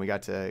 and so then we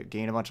got to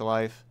gain a bunch of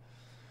life.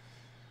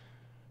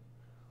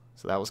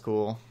 So that was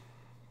cool.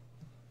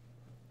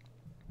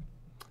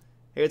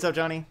 Hey, what's up,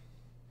 Johnny?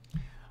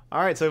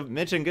 All right, so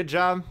Mitchin, good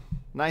job.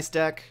 Nice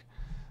deck.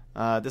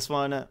 This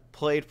one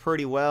played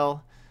pretty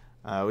well.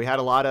 We had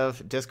a lot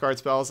of discard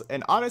spells,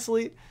 and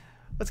honestly,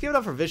 let's give it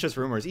up for Vicious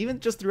Rumors.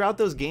 Even just throughout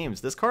those games,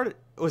 this card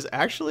was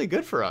actually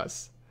good for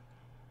us.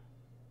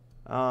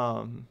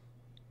 Yeah,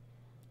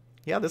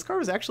 this card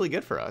was actually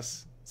good for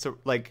us. So,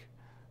 like,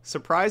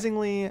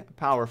 surprisingly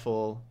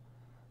powerful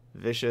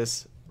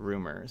Vicious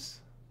Rumors.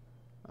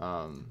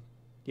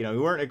 You know, we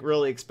weren't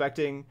really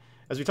expecting,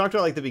 as we talked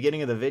about like the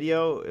beginning of the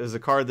video, it was a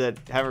card that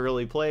haven't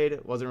really played,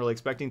 wasn't really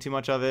expecting too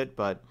much of it,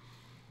 but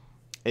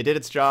it did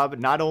its job,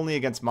 not only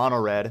against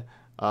mono red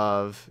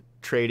of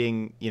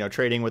trading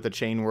with a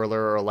Chain Whirler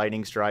or a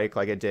Lightning Strike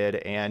like it did,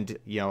 and,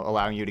 you know,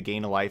 allowing you to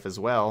gain a life as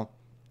well,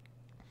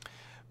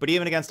 but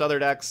even against other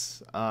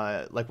decks,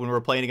 like when we were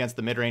playing against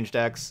the mid-range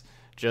decks,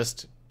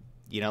 just,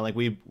 you know, like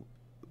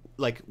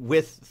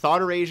with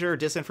Thought Erasure,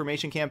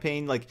 Disinformation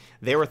Campaign, like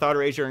they were Thought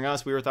Erasuring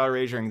us, we were Thought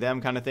Erasuring them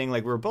kind of thing.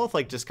 Like we were both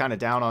like just kind of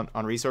down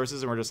on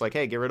resources, and we're just like,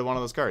 hey, get rid of one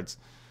of those cards.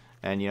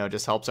 And, you know,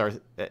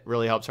 it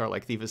really helps our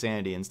like Thief of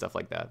Sanity and stuff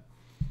like that.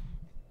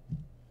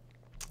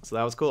 So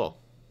that was cool.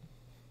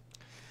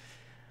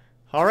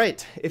 All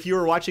right, if you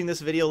were watching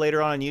this video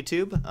later on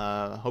YouTube,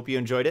 hope you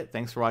enjoyed it.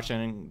 Thanks for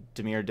watching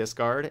Dimir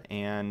Discard,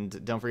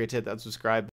 and don't forget to hit that subscribe